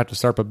daughter, I'm going to have to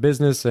start up a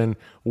business. And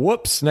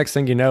whoops, next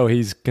thing you know,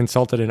 he's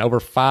consulted in over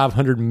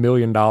 $500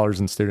 million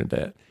in student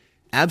debt.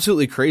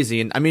 Absolutely crazy.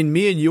 And I mean,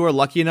 me and you are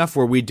lucky enough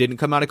where we didn't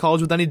come out of college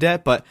with any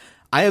debt, but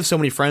I have so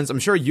many friends. I'm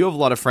sure you have a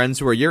lot of friends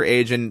who are your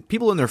age and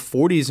people in their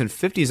 40s and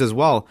 50s as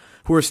well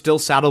who are still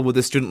saddled with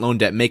this student loan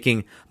debt,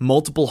 making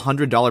multiple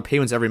 $100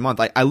 payments every month.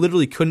 I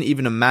literally couldn't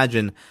even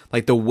imagine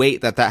like the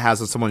weight that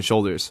has on someone's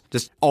shoulders,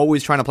 just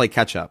always trying to play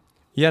catch up.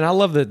 Yeah, and I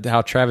love that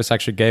how Travis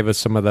actually gave us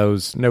some of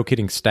those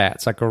no-kidding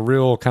stats, like a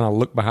real kind of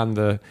look behind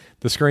the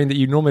screen that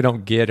you normally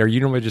don't get or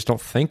you normally just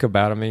don't think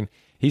about. I mean,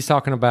 he's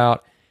talking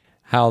about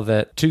how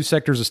that 2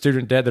 sectors of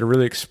student debt that are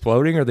really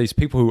exploding are these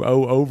people who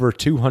owe over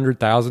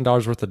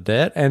 $200,000 worth of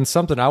debt, and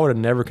something I would have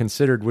never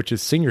considered, which is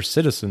senior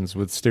citizens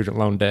with student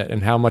loan debt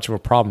and how much of a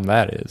problem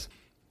that is.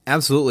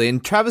 Absolutely.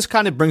 And Travis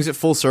kind of brings it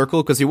full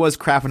circle because he was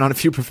crapping on a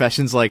few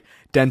professions like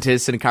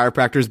dentists and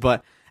chiropractors,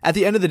 but at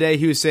the end of the day,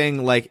 he was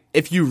saying, like,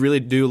 if you really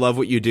do love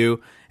what you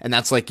do, and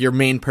that's like your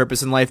main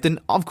purpose in life, then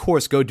of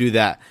course go do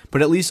that.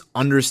 But at least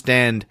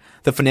understand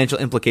the financial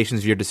implications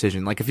of your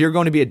decision. Like if you're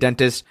going to be a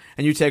dentist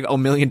and you take $1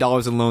 million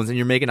in loans and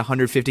you're making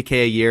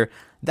 $150K a year,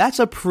 that's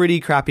a pretty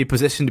crappy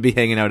position to be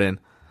hanging out in.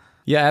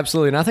 Yeah,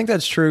 absolutely. And I think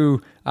that's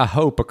true, I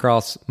hope,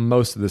 across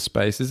most of the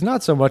space. It's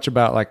not so much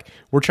about like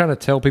we're trying to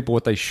tell people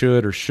what they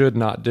should or should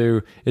not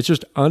do. It's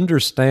just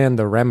understand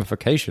the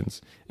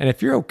ramifications. And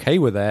if you're okay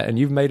with that and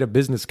you've made a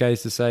business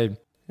case to say,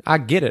 I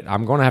get it,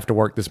 I'm going to have to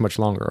work this much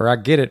longer, or I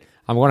get it,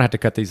 I'm going to have to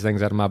cut these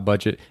things out of my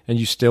budget, and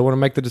you still want to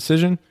make the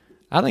decision,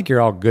 I think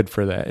you're all good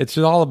for that. It's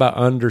just all about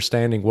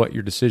understanding what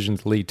your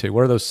decisions lead to.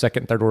 What are those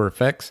second, third order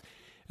effects?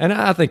 And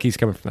I think he's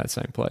coming from that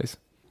same place.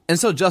 And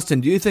so,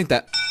 Justin, do you think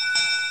that...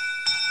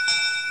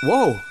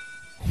 Whoa.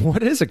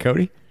 What is it,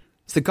 Cody?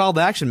 It's the call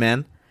to action,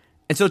 man.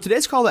 And so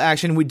today's call to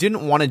action, we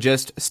didn't want to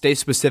just stay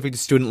specific to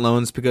student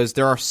loans because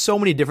there are so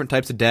many different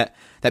types of debt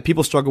that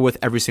people struggle with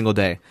every single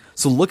day.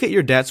 So look at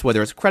your debts,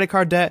 whether it's credit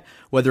card debt,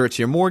 whether it's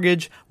your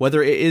mortgage,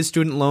 whether it is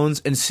student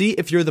loans, and see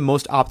if you're the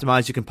most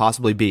optimized you can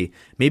possibly be.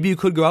 Maybe you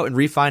could go out and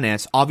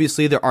refinance.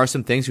 Obviously, there are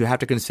some things you have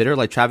to consider,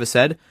 like Travis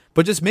said,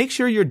 but just make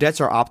sure your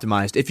debts are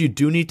optimized. If you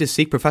do need to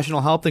seek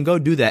professional help, then go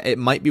do that. It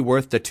might be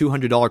worth the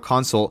 $200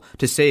 consult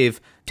to save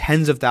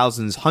tens of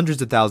thousands,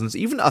 hundreds of thousands,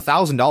 even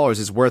 $1,000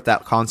 is worth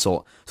that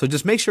consult. So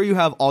just make sure you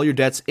have all your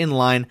debts in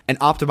line and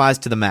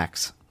optimized to the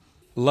max.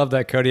 Love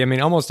that, Cody. I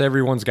mean, almost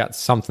everyone's got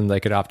something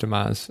they could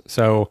optimize.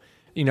 So,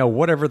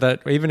 whatever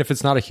that, even if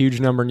it's not a huge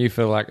number and you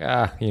feel like,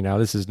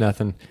 this is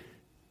nothing,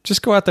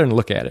 just go out there and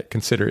look at it,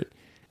 consider it.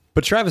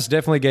 But Travis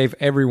definitely gave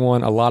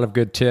everyone a lot of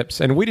good tips,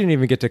 and we didn't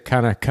even get to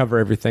kind of cover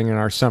everything in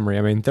our summary.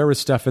 I mean, there was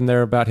stuff in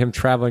there about him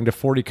traveling to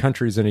 40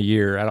 countries in a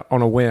year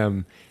on a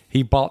whim.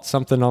 He bought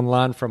something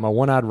online from a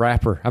one-eyed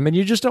rapper. I mean,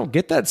 you just don't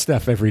get that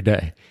stuff every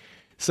day.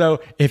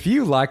 So if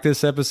you like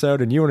this episode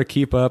and you want to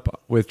keep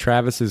up with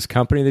Travis's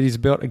company that he's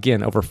built,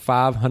 again, over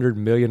 $500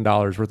 million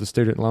worth of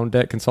student loan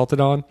debt consulted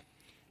on,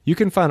 you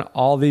can find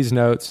all these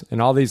notes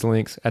and all these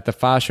links at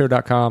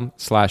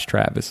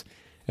thefishow.com/Travis.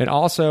 And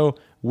also,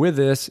 with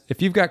this,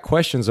 if you've got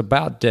questions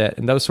about debt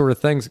and those sort of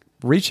things,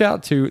 reach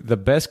out to the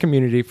best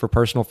community for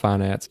personal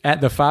finance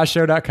at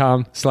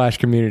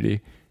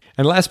thephishow.com/community.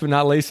 And last but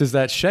not least is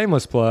that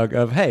shameless plug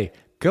of, hey,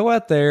 go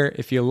out there.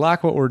 If you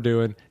like what we're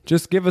doing,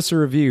 just give us a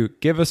review,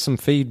 give us some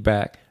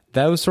feedback.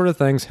 Those sort of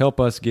things help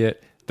us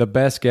get the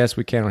best guests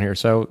we can on here.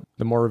 So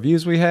the more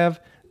reviews we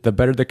have, the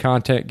better the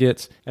content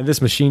gets. And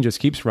this machine just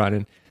keeps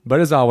running. But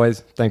as always,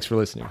 thanks for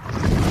listening.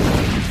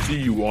 See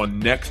you on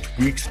next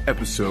week's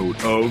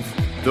episode of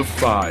The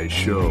Phi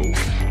Show.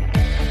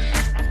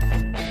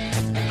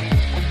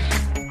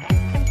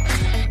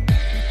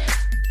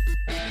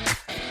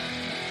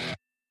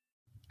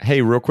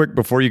 Hey, real quick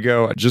before you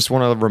go, I just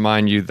want to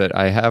remind you that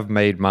I have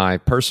made my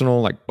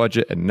personal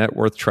budget and net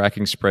worth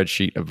tracking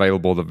spreadsheet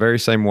available, the very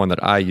same one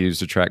that I use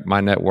to track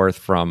my net worth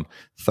from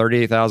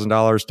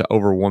 $38,000 to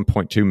over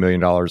 $1.2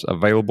 million,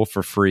 available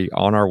for free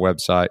on our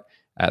website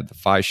at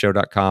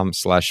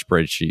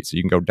thephishow.com/spreadsheet. So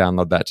you can go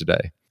download that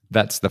today.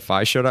 That's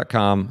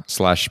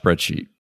thephishow.com/spreadsheet.